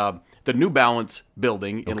the New Balance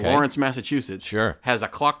building in Lawrence, Massachusetts. Sure. Has a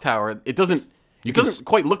clock tower. It doesn't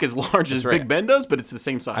quite look as large as right. Big Ben does, but it's the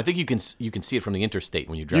same size. I think you can see it from the interstate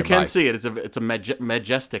when you drive you can by. see it. It's a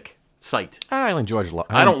majestic sight. I enjoy.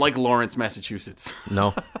 I don't like Lawrence, Massachusetts.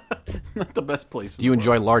 No. Not the best place. Do you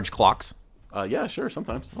enjoy large clocks? Yeah, sure.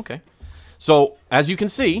 Sometimes Okay. So as you can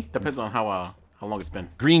see, depends on how long it's been.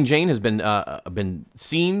 Green Jane has been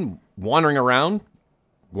seen wandering around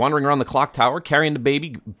the clock tower, carrying the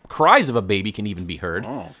baby. Cries of a baby can even be heard.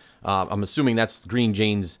 I'm assuming that's Green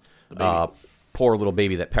Jane's poor little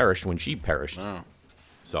baby that perished when she perished.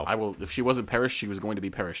 So I will. If she wasn't perished, she was going to be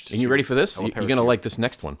perished. And you ready for this? You're going to like this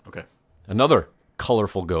next one. Okay. Another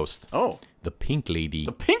colorful ghost. Oh, The Pink Lady.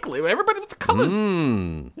 the pink lady. Everybody with the colors.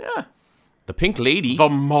 Yeah. The Pink Lady The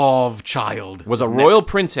Mauve Child was a is royal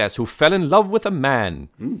next. princess who fell in love with a man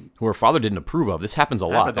who her father didn't approve of. This happens a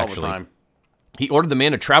lot, Happens all actually. the time. He ordered the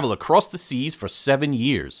man to travel across the seas for 7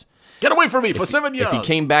 years. Get away from me for 7 years. If he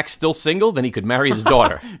came back still single, then he could marry his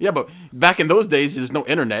daughter. Yeah, but back in those days, there's no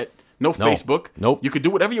internet, no Facebook. Nope. You could do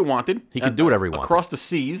whatever you wanted. He could do whatever he wanted. Across the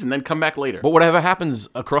seas and then come back later. But whatever happens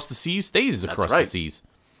across the seas stays across the right. seas.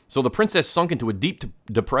 So the princess sunk into a deep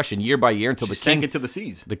depression year by year until She the sank king into the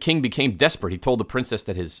seas. the king became desperate. He told the princess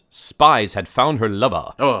that his spies had found her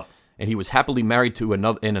lover, Oh, and he was happily married to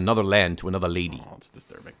another land to another lady. it's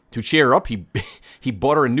disturbing. To cheer her up, he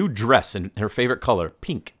bought her a new dress in her favorite color,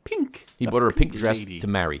 pink. Pink. He bought her a pink dress lady. to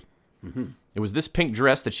marry. It was this pink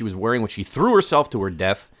dress that she was wearing when she threw herself to her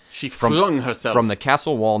death She flung herself from the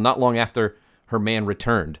castle wall not long after her man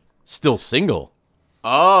returned, still single.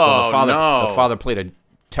 Oh, So no. the father played a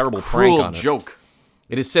terrible Cruel prank on her. joke.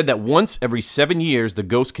 It is said that once every 7 years, the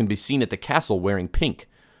ghost can be seen at the castle wearing pink,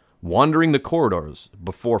 wandering the corridors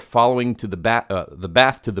before following to the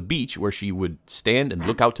bath to the beach, where she would stand and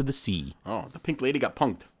look out to the sea. Oh, the pink lady got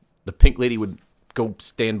punked. The pink lady would go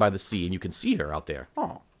stand by the sea, and you can see her out there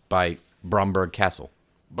Oh, by Bromberg Castle.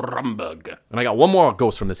 Brumberg. And I got one more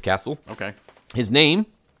ghost from this castle. Okay. His name,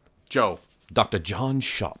 Joe. Dr. John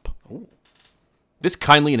Sharp. This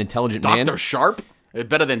kindly and intelligent man, Dr. Sharp?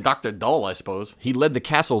 Better than Dr. Dull, I suppose. he led the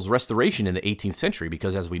castle's restoration in the 18th century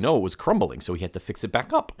because, as we know, it was crumbling, so he had to fix it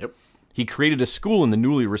back up. Yep. He created a school in the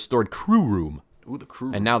newly restored crew room, Ooh, the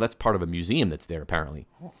crew. and now that's part of a museum that's there, apparently.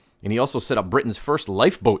 And he also set up Britain's first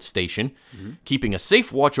lifeboat station, keeping a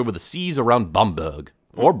safe watch over the seas around Bamberg,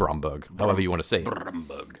 or Bromberg, however you want to say it.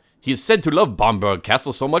 Brumberg. He is said to love Bamberg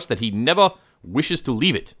Castle so much that he never wishes to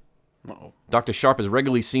leave it. Uh-oh. Dr. Sharp is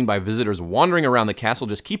regularly seen by visitors wandering around the castle,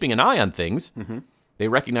 just keeping an eye on things. They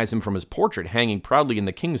recognize him from his portrait hanging proudly in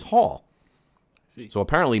the King's Hall. See. So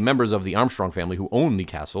apparently members of the Armstrong family who own the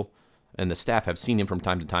castle and the staff have seen him from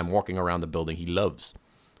time to time walking around the building he loves.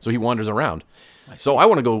 So he wanders around. So I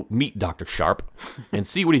want to go meet Dr. Sharp and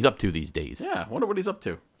see what he's up to these days. Yeah, I wonder what he's up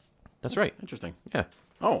to. That's right. Interesting. Yeah.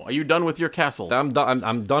 Oh, are you done with your castles? I'm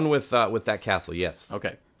done with that castle, yes.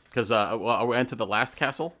 Okay. Because are we into the last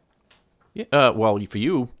castle? Yeah, well, for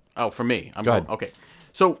you, Oh, for me. I'm Go going. ahead. Okay.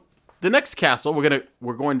 So the next castle, we're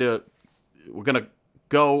going to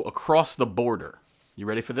go across the border. You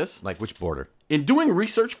ready for this? like which border? In doing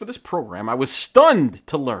research for this program, I was stunned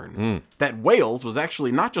to learn that Wales was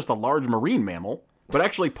actually not just a large marine mammal, but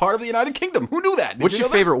actually part of the United Kingdom. Who knew that? Did What's you your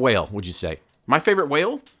know that? favorite whale, would you say? My favorite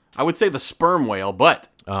whale? I would say the sperm whale, but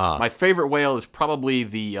my favorite whale is probably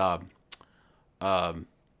the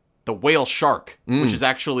whale shark, which is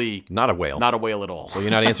actually Not a whale. not a whale at all. So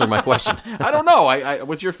you're not answering my question. I don't know.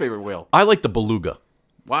 What's your favorite whale? I like the beluga.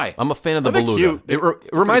 Why? I'm a fan of the Oh, they're beluga. cute.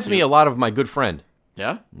 It reminds me a lot of my good friend.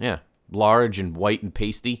 Yeah? Yeah, large and white and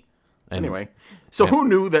pasty. And Anyway, so who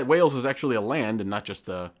knew that Wales was actually a land and not just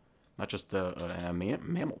a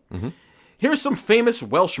mammal? Mm-hmm. Here's some famous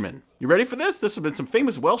Welshmen. You ready for this? This have been some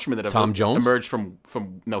famous Welshmen that have Tom Jones? emerged from.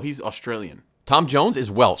 No, he's Australian. Tom Jones is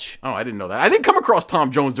Welsh. Oh, I didn't know that. I didn't come across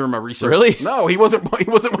Tom Jones during my research. Really? No, he wasn't. He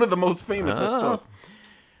wasn't one of the most famous. I suppose.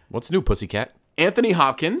 What's new, Pussycat? Anthony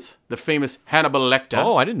Hopkins, the famous Hannibal Lecter.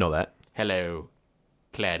 Oh, I didn't know that. Hello,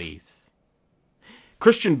 Clarice.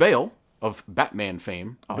 Christian Bale of Batman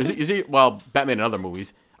fame. Is he? Well, Batman and other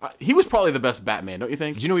movies. He was probably the best Batman, don't you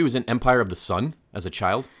think? Did you know he was in Empire of the Sun as a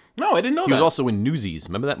child? No, I didn't know He that. was also in Newsies.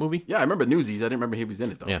 Remember that movie? Yeah, I remember Newsies. I didn't remember he was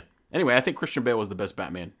in it though. Yeah. Anyway, I think Christian Bale was the best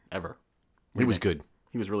Batman ever. He was good.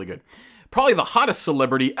 He was really good. Probably the hottest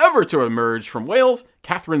celebrity ever to emerge from Wales,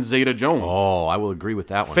 Catherine Zeta-Jones. Oh, I will agree with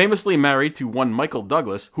that one. Famously married to one Michael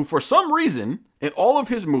Douglas, who for some reason, in all of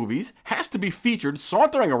his movies, has to be featured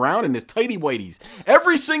sauntering around in his tighty whities.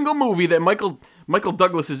 Every single movie that Michael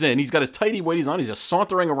Douglas is in, he's got his tighty whities on, he's just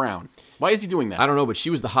sauntering around. Why is he doing that? I don't know, but she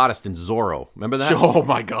was the hottest in Zorro. Remember that? Oh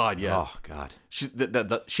my God, yes. Oh, God.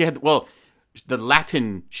 She had, well, the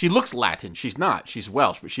Latin, she looks Latin. She's not. She's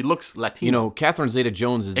Welsh, but she looks Latino. You know, Catherine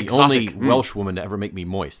Zeta-Jones is the Exotic. only Welsh woman to ever make me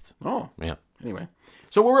moist. Oh. Yeah. Anyway,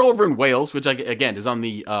 so we're over in Wales, which again is on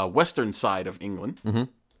the western side of England. Mm-hmm.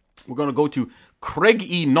 We're going to go to Craig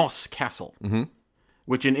y Nos Castle,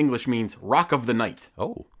 which in English means Rock of the Night,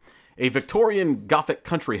 Oh. a Victorian Gothic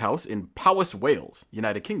country house in Powys, Wales,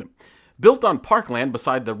 United Kingdom, built on parkland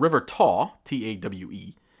beside the River Tawe,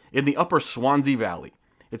 T-A-W-E, in the upper Swansea Valley.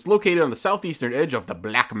 It's located on the southeastern edge of the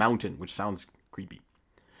Black Mountain, which sounds creepy.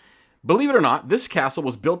 Believe it or not, this castle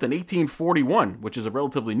was built in 1841, which is a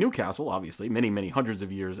relatively new castle, obviously, many, many hundreds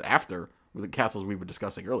of years after the castles we were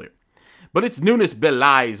discussing earlier. but its newness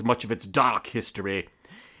belies much of its dark history.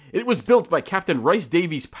 It was built by Captain Rice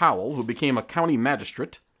Davies Powell, who became a county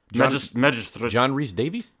magistrate, John Rhys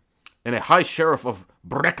Davies? and a high sheriff of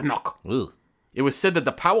Brecknock. Ugh. It was said that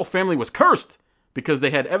the Powell family was cursed because they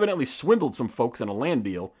had evidently swindled some folks in a land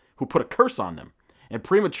deal who put a curse on them, and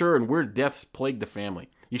premature and weird deaths plagued the family.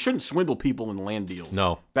 You shouldn't swindle people in land deals.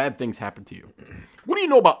 No. Bad things happen to you. What do you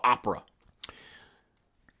know about opera?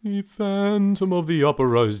 The Phantom of the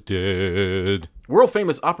Opera is dead. World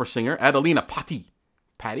famous opera singer Adelina Patti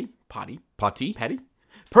Patti?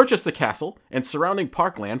 purchased the castle and surrounding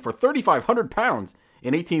parkland for £3,500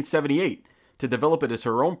 in 1878 to develop it as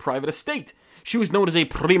her own private estate. She was known as a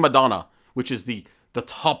prima donna, which is the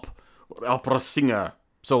top opera singer.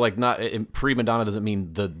 So, like, not pre-Madonna doesn't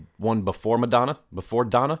mean the one before Madonna? Before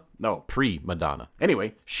Donna? No. Pre-Madonna.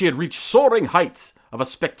 Anyway, she had reached soaring heights of a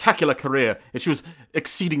spectacular career, and she was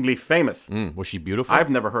exceedingly famous. Was she beautiful?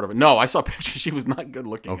 I've never heard of it. No, I saw pictures. She was not good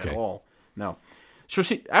looking at Okay. all. No. So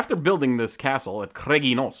after building this castle at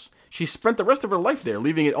Craiginos, she spent the rest of her life there,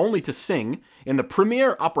 leaving it only to sing in the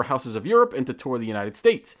premier opera houses of Europe and to tour the United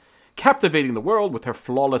States, captivating the world with her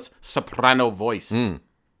flawless soprano voice.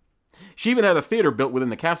 She even had a theater built within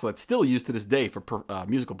the castle that's still used to this day for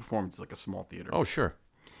musical performances, like a small theater. Oh, sure.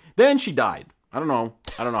 Then she died. I don't know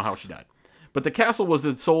how she died. But the castle was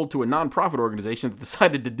then sold to a non-profit organization that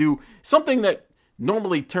decided to do something that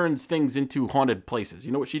normally turns things into haunted places.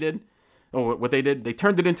 You know what she did? Oh, what they did? They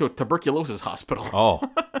turned it into a tuberculosis hospital. Oh.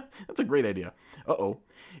 That's a great idea. Uh-oh.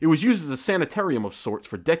 It was used as a sanitarium of sorts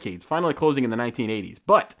for decades, finally closing in the 1980s.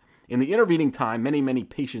 But in the intervening time, many, many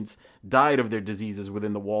patients died of their diseases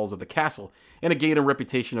within the walls of the castle, and it gained a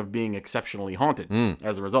reputation of being exceptionally haunted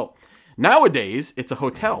as a result. Nowadays, it's a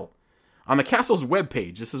hotel. On the castle's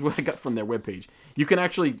webpage, this is what I got from their webpage, you can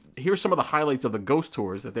actually hear some of the highlights of the ghost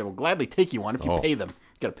tours that they will gladly take you on if you pay them. You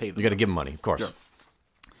got to pay them. You got to give them money, of course. Sure.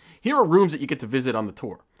 Here are rooms that you get to visit on the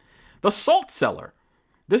tour. The Salt Cellar.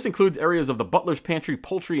 This includes areas of the butler's pantry,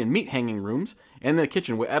 poultry, and meat hanging rooms, and the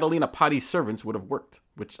kitchen where Adelina Patti's servants would have worked,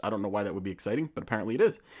 which I don't know why that would be exciting, but apparently it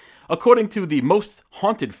is. According to the Most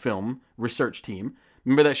Haunted Film research team,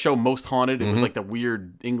 remember that show Most Haunted? It was like the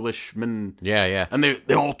weird Englishman. Yeah. And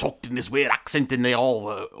they all talked in this weird accent, and they all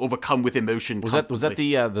overcome with emotion. Was that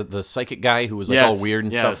the psychic guy who was like all weird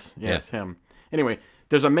and stuff? Yes, him. Anyway,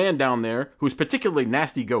 there's a man down there who's particularly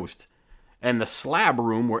nasty ghost, and the slab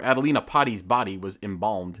room where Adelina Patti's body was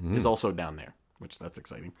embalmed is also down there, which that's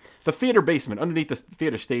exciting. The theater basement, underneath the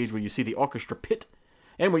theater stage where you see the orchestra pit,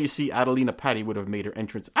 and where you see Adelina Patti would have made her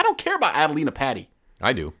entrance. I don't care about Adelina Patti.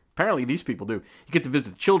 I do. Apparently, these people do. You get to visit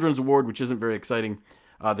the children's ward, which isn't very exciting.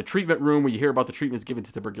 The treatment room, where you hear about the treatments given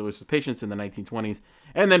to tuberculosis patients in the 1920s.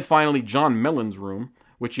 And then finally, John Mellon's room,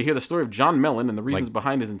 which you hear the story of John Mellon and the reasons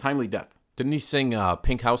behind his untimely death. Didn't he sing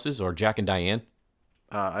Pink Houses or Jack and Diane?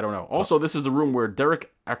 I don't know. Also, this is the room where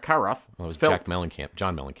Derek Ackroyd It was felt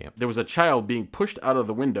John Mellencamp. there was a child being pushed out of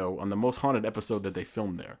the window on the most haunted episode that they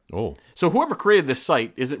filmed there. Oh. So whoever created this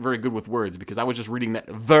site isn't very good with words, because I was just reading that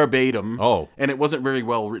verbatim. Oh. And it wasn't very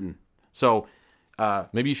well written. So,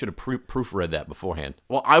 Maybe you should have proofread that beforehand.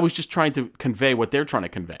 well, I was just trying to convey what they're trying to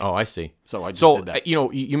convey. Oh, I see. So I just So, did that.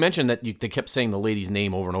 you mentioned that they kept saying the lady's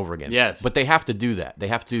name over and over again. Yes. But they have to do that. They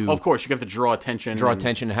have to Of course, you have to draw attention. draw and-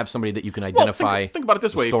 attention and have somebody that you can Well, identify think about it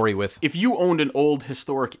this the way. story with. If you owned an old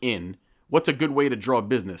historic inn, what's a good way to draw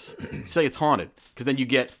business? Say it's haunted, because then you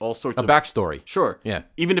get all sorts A of backstory. Sure. Yeah.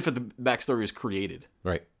 Even if the backstory is created,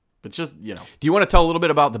 Right. but just Do you want to tell a little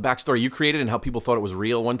bit about the backstory you created and how people thought it was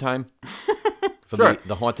real one time? For Sure.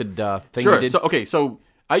 the haunted thing Sure. you did? So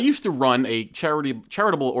I used to run a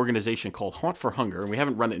charitable organization called Haunt for Hunger, and we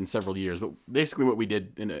haven't run it in several years. But basically, what we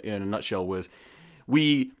did in a nutshell was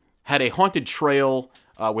we had a haunted trail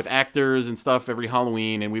with actors and stuff every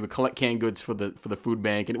Halloween, and we would collect canned goods for the food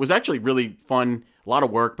bank, and it was actually really fun. A lot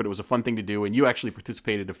of work, but it was a fun thing to do. And you actually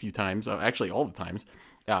participated a few times, actually all the times,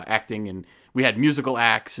 acting, and we had musical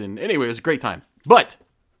acts, and anyway, it was a great time. But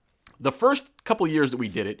the first couple years that we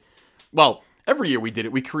did it, well, every year we did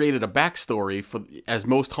it, we created a backstory for, as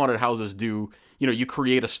most haunted houses do. You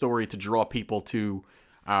create a story to draw people to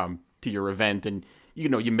your event, and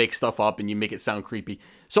you make stuff up and you make it sound creepy.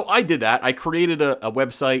 So I did that. I created a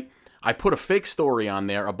website. I put a fake story on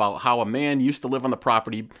there about how a man used to live on the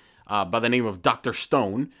property by the name of Dr.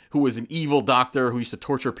 Stone, who was an evil doctor who used to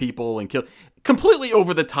torture people and kill. Completely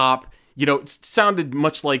over the top. It sounded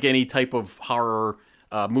much like any type of horror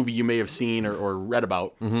movie you may have seen or read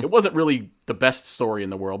about. It wasn't really the best story in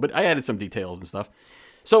the world, but I added some details and stuff.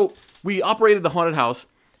 So we operated the haunted house,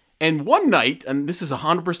 and one night, and this is a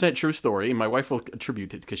 100% true story, and my wife will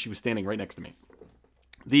attribute it because she was standing right next to me.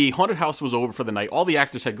 The haunted house was over for the night. All the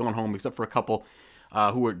actors had gone home except for a couple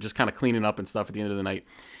who were just kind of cleaning up and stuff at the end of the night.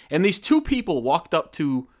 And these two people walked up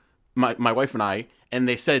to my wife and I, and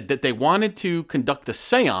they said that they wanted to conduct a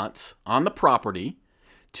seance on the property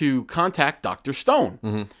to contact Dr. Stone.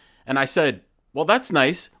 Mm-hmm. And I said, well, that's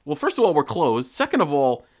nice. Well, first of all, we're closed. Second of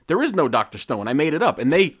all, there is no Dr. Stone. I made it up.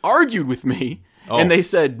 And they argued with me, and they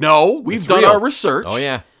said, no, we've done our research. Oh,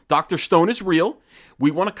 yeah. Dr. Stone is real.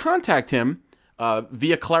 We want to contact him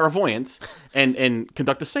via clairvoyance and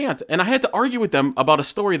conduct a seance. And I had to argue with them about a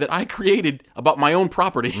story that I created about my own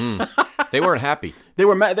property. They weren't happy. They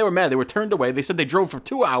were mad. They were turned away. They said they drove for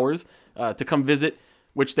 2 hours to come visit,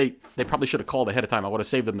 which they probably should have called ahead of time. I would have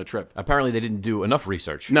saved them the trip. Apparently, they didn't do enough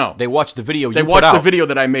research. No. They watched the video They you put watched out. the video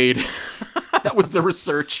that I made. That was the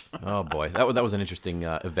research. Oh, boy. That was an interesting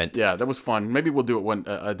event. Yeah, that was fun. Maybe we'll do it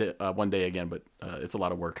one day again, but it's a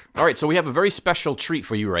lot of work. All right, so we have a very special treat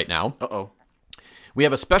for you right now. Uh-oh. We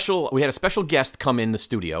had a special guest come in the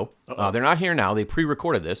studio. They're not here now. They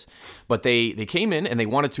pre-recorded this, but they came in and they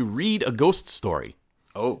wanted to read a ghost story.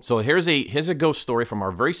 Oh. So here's a ghost story from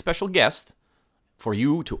our very special guest for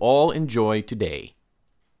you to all enjoy today.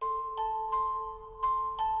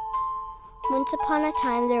 Once upon a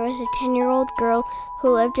time, there was a 10-year-old girl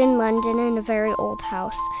who lived in London in a very old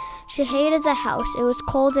house. She hated the house. It was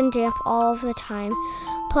cold and damp all of the time.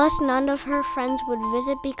 Plus, none of her friends would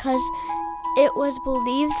visit because it was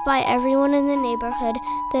believed by everyone in the neighborhood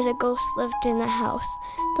that a ghost lived in the house.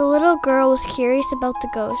 The little girl was curious about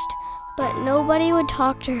the ghost, but nobody would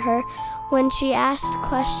talk to her when she asked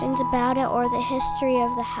questions about it or the history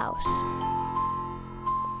of the house.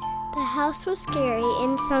 The house was scary,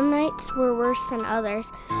 and some nights were worse than others.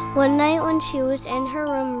 One night when she was in her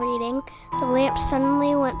room reading, the lamp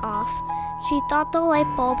suddenly went off. She thought the light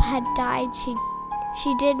bulb had died.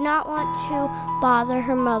 She did not want to bother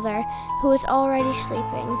her mother, who was already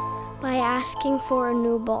sleeping, by asking for a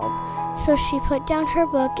new bulb. So she put down her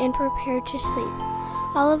book and prepared to sleep.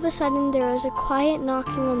 All of a sudden, there was a quiet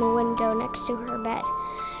knocking on the window next to her bed.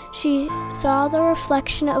 She saw the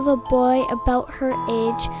reflection of a boy about her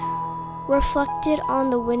age reflected on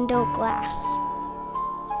the window glass.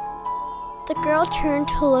 The girl turned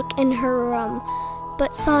to look in her room,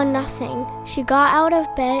 but saw nothing. She got out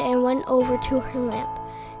of bed and went over to her lamp.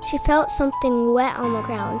 She felt something wet on the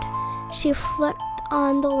ground. She flicked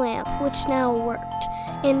on the lamp, which now worked,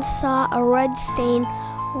 and saw a red stain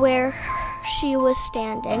where she was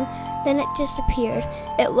standing. Then it disappeared.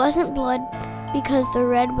 It wasn't blood because the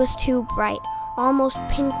red was too bright, almost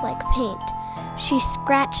pink like paint. She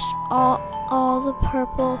scratched all the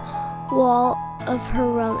purple wall of her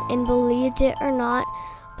room, and believed it or not,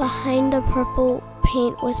 behind the purple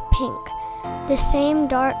paint was pink, the same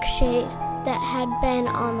dark shade that had been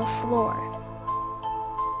on the floor.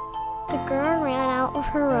 The girl ran out of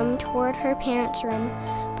her room toward her parents' room,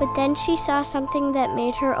 but then she saw something that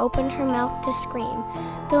made her open her mouth to scream.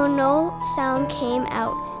 Though no sound came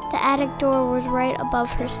out, the attic door was right above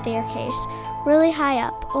her staircase, really high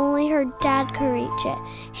up. Only her dad could reach it.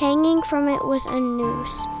 Hanging from it was a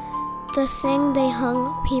noose, the thing they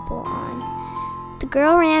hung people on. The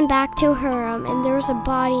girl ran back to her room, and there was a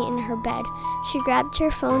body in her bed. She grabbed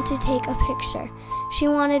her phone to take a picture. She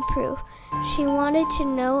wanted proof. She wanted to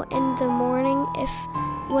know in the morning if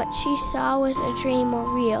what she saw was a dream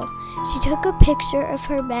or real. She took a picture of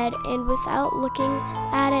her bed and, without looking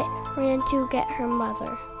at it, ran to get her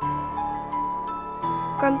mother.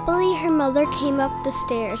 Grumpily, her mother came up the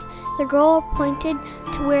stairs. The girl pointed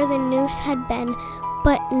to where the noose had been,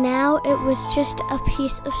 but now it was just a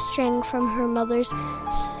piece of string from her mother's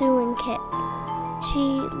sewing kit.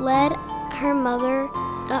 She led her mother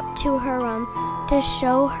up to her room to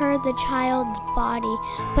show her the child's body,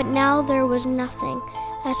 but now there was nothing.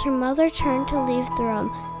 As her mother turned to leave the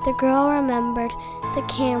room, the girl remembered the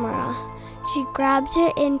camera. She grabbed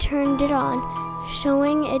it and turned it on,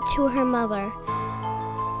 showing it to her mother.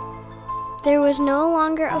 There was no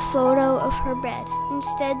longer a photo of her bed.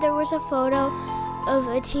 Instead, there was a photo of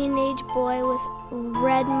a teenage boy with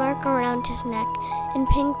red mark around his neck and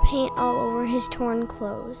pink paint all over his torn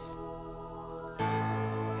clothes.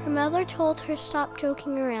 Her mother told her stop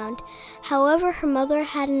joking around. However, her mother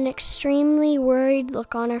had an extremely worried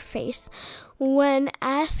look on her face. When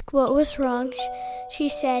asked what was wrong, she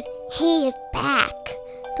said, "He is back."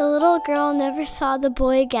 The little girl never saw the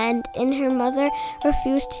boy again, and her mother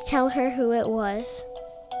refused to tell her who it was.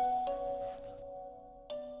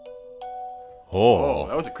 Oh,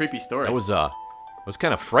 that was a creepy story. That was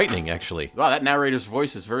kind of frightening, actually. Wow, that narrator's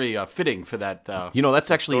voice is very fitting for that.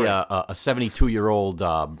 That's actually a 72-year-old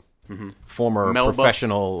former Melba.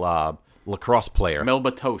 professional lacrosse player.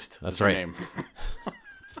 Melba Toast. That's her right. Name.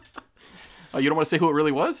 Oh, you don't want to say who it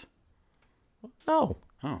really was? No.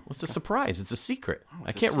 Oh, It's a surprise. It's a secret.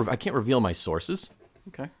 I can't reveal my sources.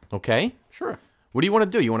 okay. Okay? Sure. What do you want to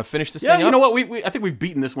do? You want to finish this Yeah, thing you up? know what? I think we've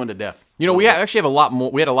beaten this one to death. You know, we actually have a lot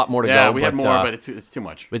more. We had a lot more to go. Yeah, we had more, but it's too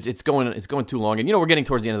much. It's going too long, and we're getting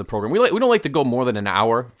towards the end of the program. We don't like to go more than an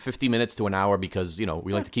hour, 50 minutes to an hour, because we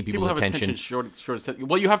like to keep people's People have attention. short.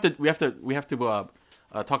 Well, we have to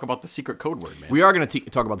talk about the secret code word, man. We are going to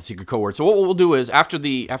talk about the secret code word. So what we'll do is after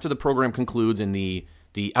the program concludes and the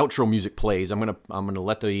outro music plays, I'm gonna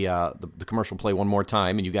let the commercial play one more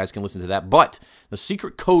time, and you guys can listen to that. But the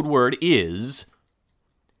secret code word is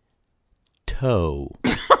toe.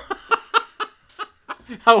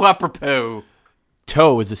 How apropos.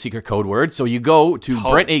 Toe is the secret code word. So you go to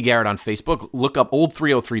Brent A. Garrett on Facebook, look up Old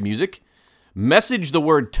 303 Music, message the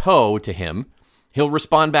word toe to him. He'll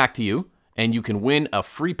respond back to you, and you can win a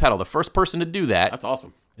free pedal. The first person to do that That's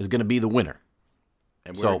awesome. is going to be the winner.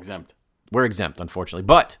 And we're exempt. We're exempt, unfortunately.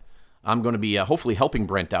 But I'm going to be hopefully helping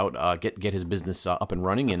Brent out, get his business up and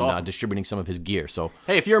running, and awesome. distributing some of his gear. So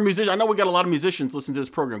Hey, if you're a musician, I know we got a lot of musicians listening to this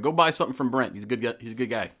program. Go buy something from Brent. He's a good guy. He's a good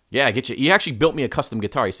guy. yeah, I get you. He actually built me a custom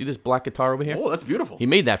guitar. You see this black guitar over here? Oh, that's beautiful. He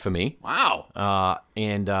made that for me. Wow.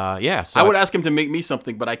 So I would ask him to make me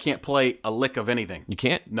something, but I can't play a lick of anything. You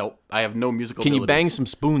can't? Nope. I have no musical Can you abilities. bang some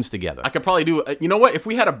spoons together? I could probably do. You know what? If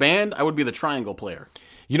we had a band, I would be the triangle player.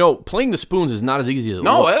 Playing the spoons is not as easy as it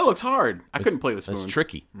No, looks. it looks hard. I couldn't play the spoons. It's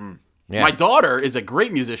tricky. Yeah. My daughter is a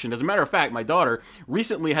great musician. As a matter of fact, my daughter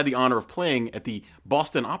recently had the honor of playing at the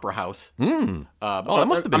Boston Opera House. that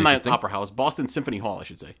must have been I'm not interesting. Opera House, Boston Symphony Hall, I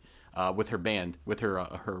should say, with her band, with her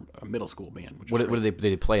middle school band. Which What do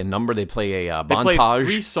they play? A number? They play a They play montage?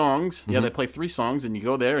 3 songs. Yeah, they play 3 songs, and you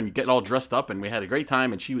go there and you get all dressed up, and we had a great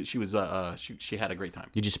time. And she had a great time.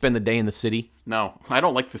 Did you spend the day in the city? No, I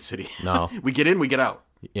don't like the city. No. We get in, we get out.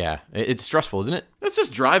 Yeah. It's stressful, isn't it? It's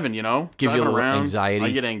just driving, Gives you a driving little around. anxiety.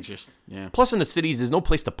 I get anxious. Yeah. Plus, in the cities, there's no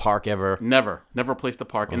place to park ever. Never a place to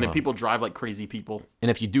park, and then people drive like crazy people.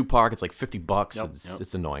 And if you do park, it's like $50. Yep,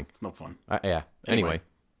 It's annoying. It's no fun. Yeah. Anyway.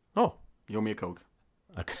 Oh. You owe me a Coke.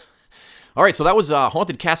 Okay. All right. So that was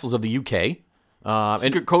Haunted Castles of the UK.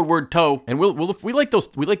 Secret code word toe. And we like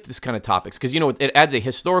those. We like this kind of topics because it adds a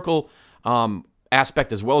historical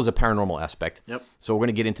aspect as well as a paranormal aspect. Yep. So we're going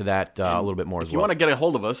to get into that a little bit more as If you well. want to get a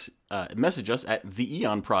hold of us, message us at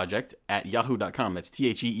theeonproject@yahoo.com. That's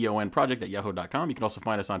THEEON project@yahoo.com. You can also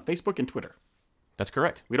find us on Facebook and Twitter. That's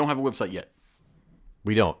correct. We don't have a website yet.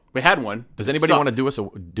 We don't. We had one. Does anybody want to do us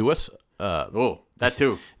Oh, that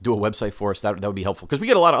too. do a website for us? That would be helpful because we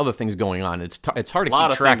get a lot of other things going on. It's hard to A lot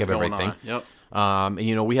keep of track things of going everything. on. Yep.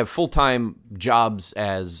 And we have full-time jobs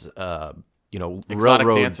as Exotic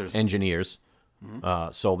railroad dancers. engineers.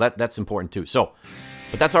 So that's important too. So,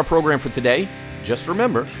 but that's our program for today. Just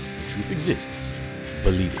remember, the truth exists.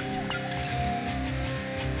 Believe it.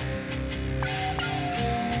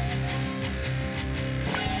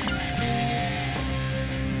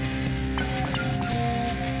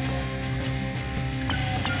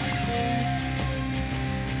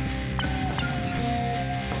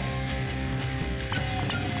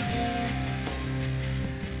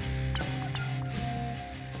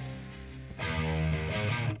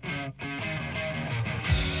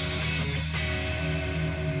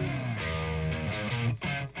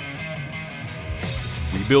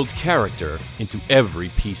 We build character into every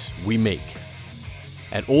piece we make.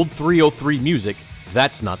 At Old 303 Music,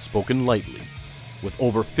 that's not spoken lightly. With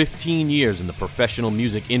over 15 years in the professional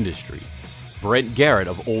music industry, Brent Garrett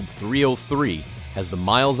of Old 303 has the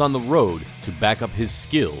miles on the road to back up his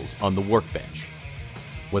skills on the workbench.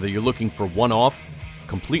 Whether you're looking for one-off,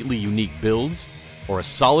 completely unique builds, or a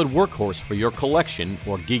solid workhorse for your collection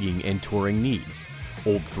or gigging and touring needs,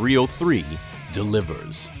 Old 303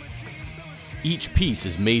 delivers. Each piece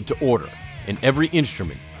is made to order, and every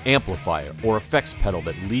instrument, amplifier, or effects pedal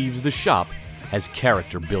that leaves the shop has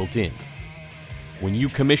character built in. When you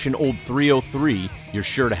commission Old 303, you're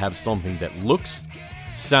sure to have something that looks,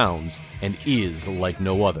 sounds, and is like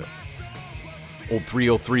no other. Old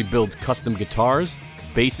 303 builds custom guitars,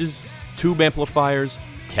 basses, tube amplifiers,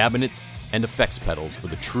 cabinets, and effects pedals for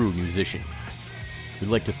the true musician.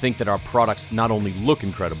 We'd like to think that our products not only look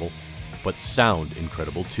incredible, but sound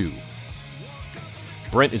incredible too.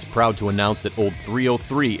 Brent is proud to announce that Old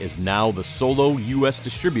 303 is now the solo U.S.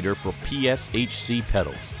 distributor for PSHC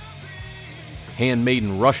pedals. Handmade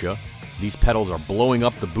in Russia, these pedals are blowing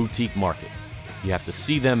up the boutique market. You have to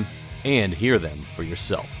see them and hear them for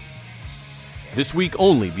yourself. This week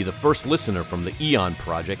only, be the first listener from the Eon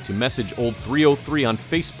Project to message Old 303 on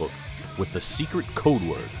Facebook with the secret code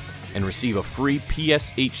word and receive a free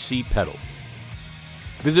PSHC pedal.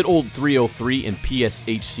 Visit Old 303 and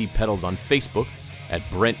PSHC Pedals on Facebook at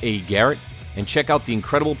Brent A. Garrett and check out the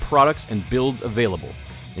incredible products and builds available,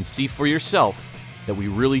 and see for yourself that we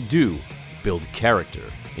really do build character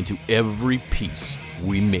into every piece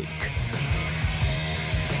we make.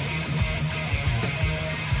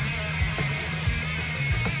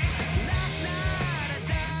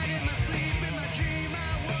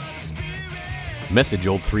 Message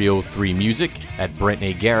Old 303 Music at Brent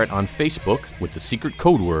A. Garrett on Facebook with the secret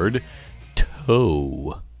code word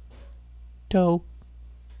TOE. TOE.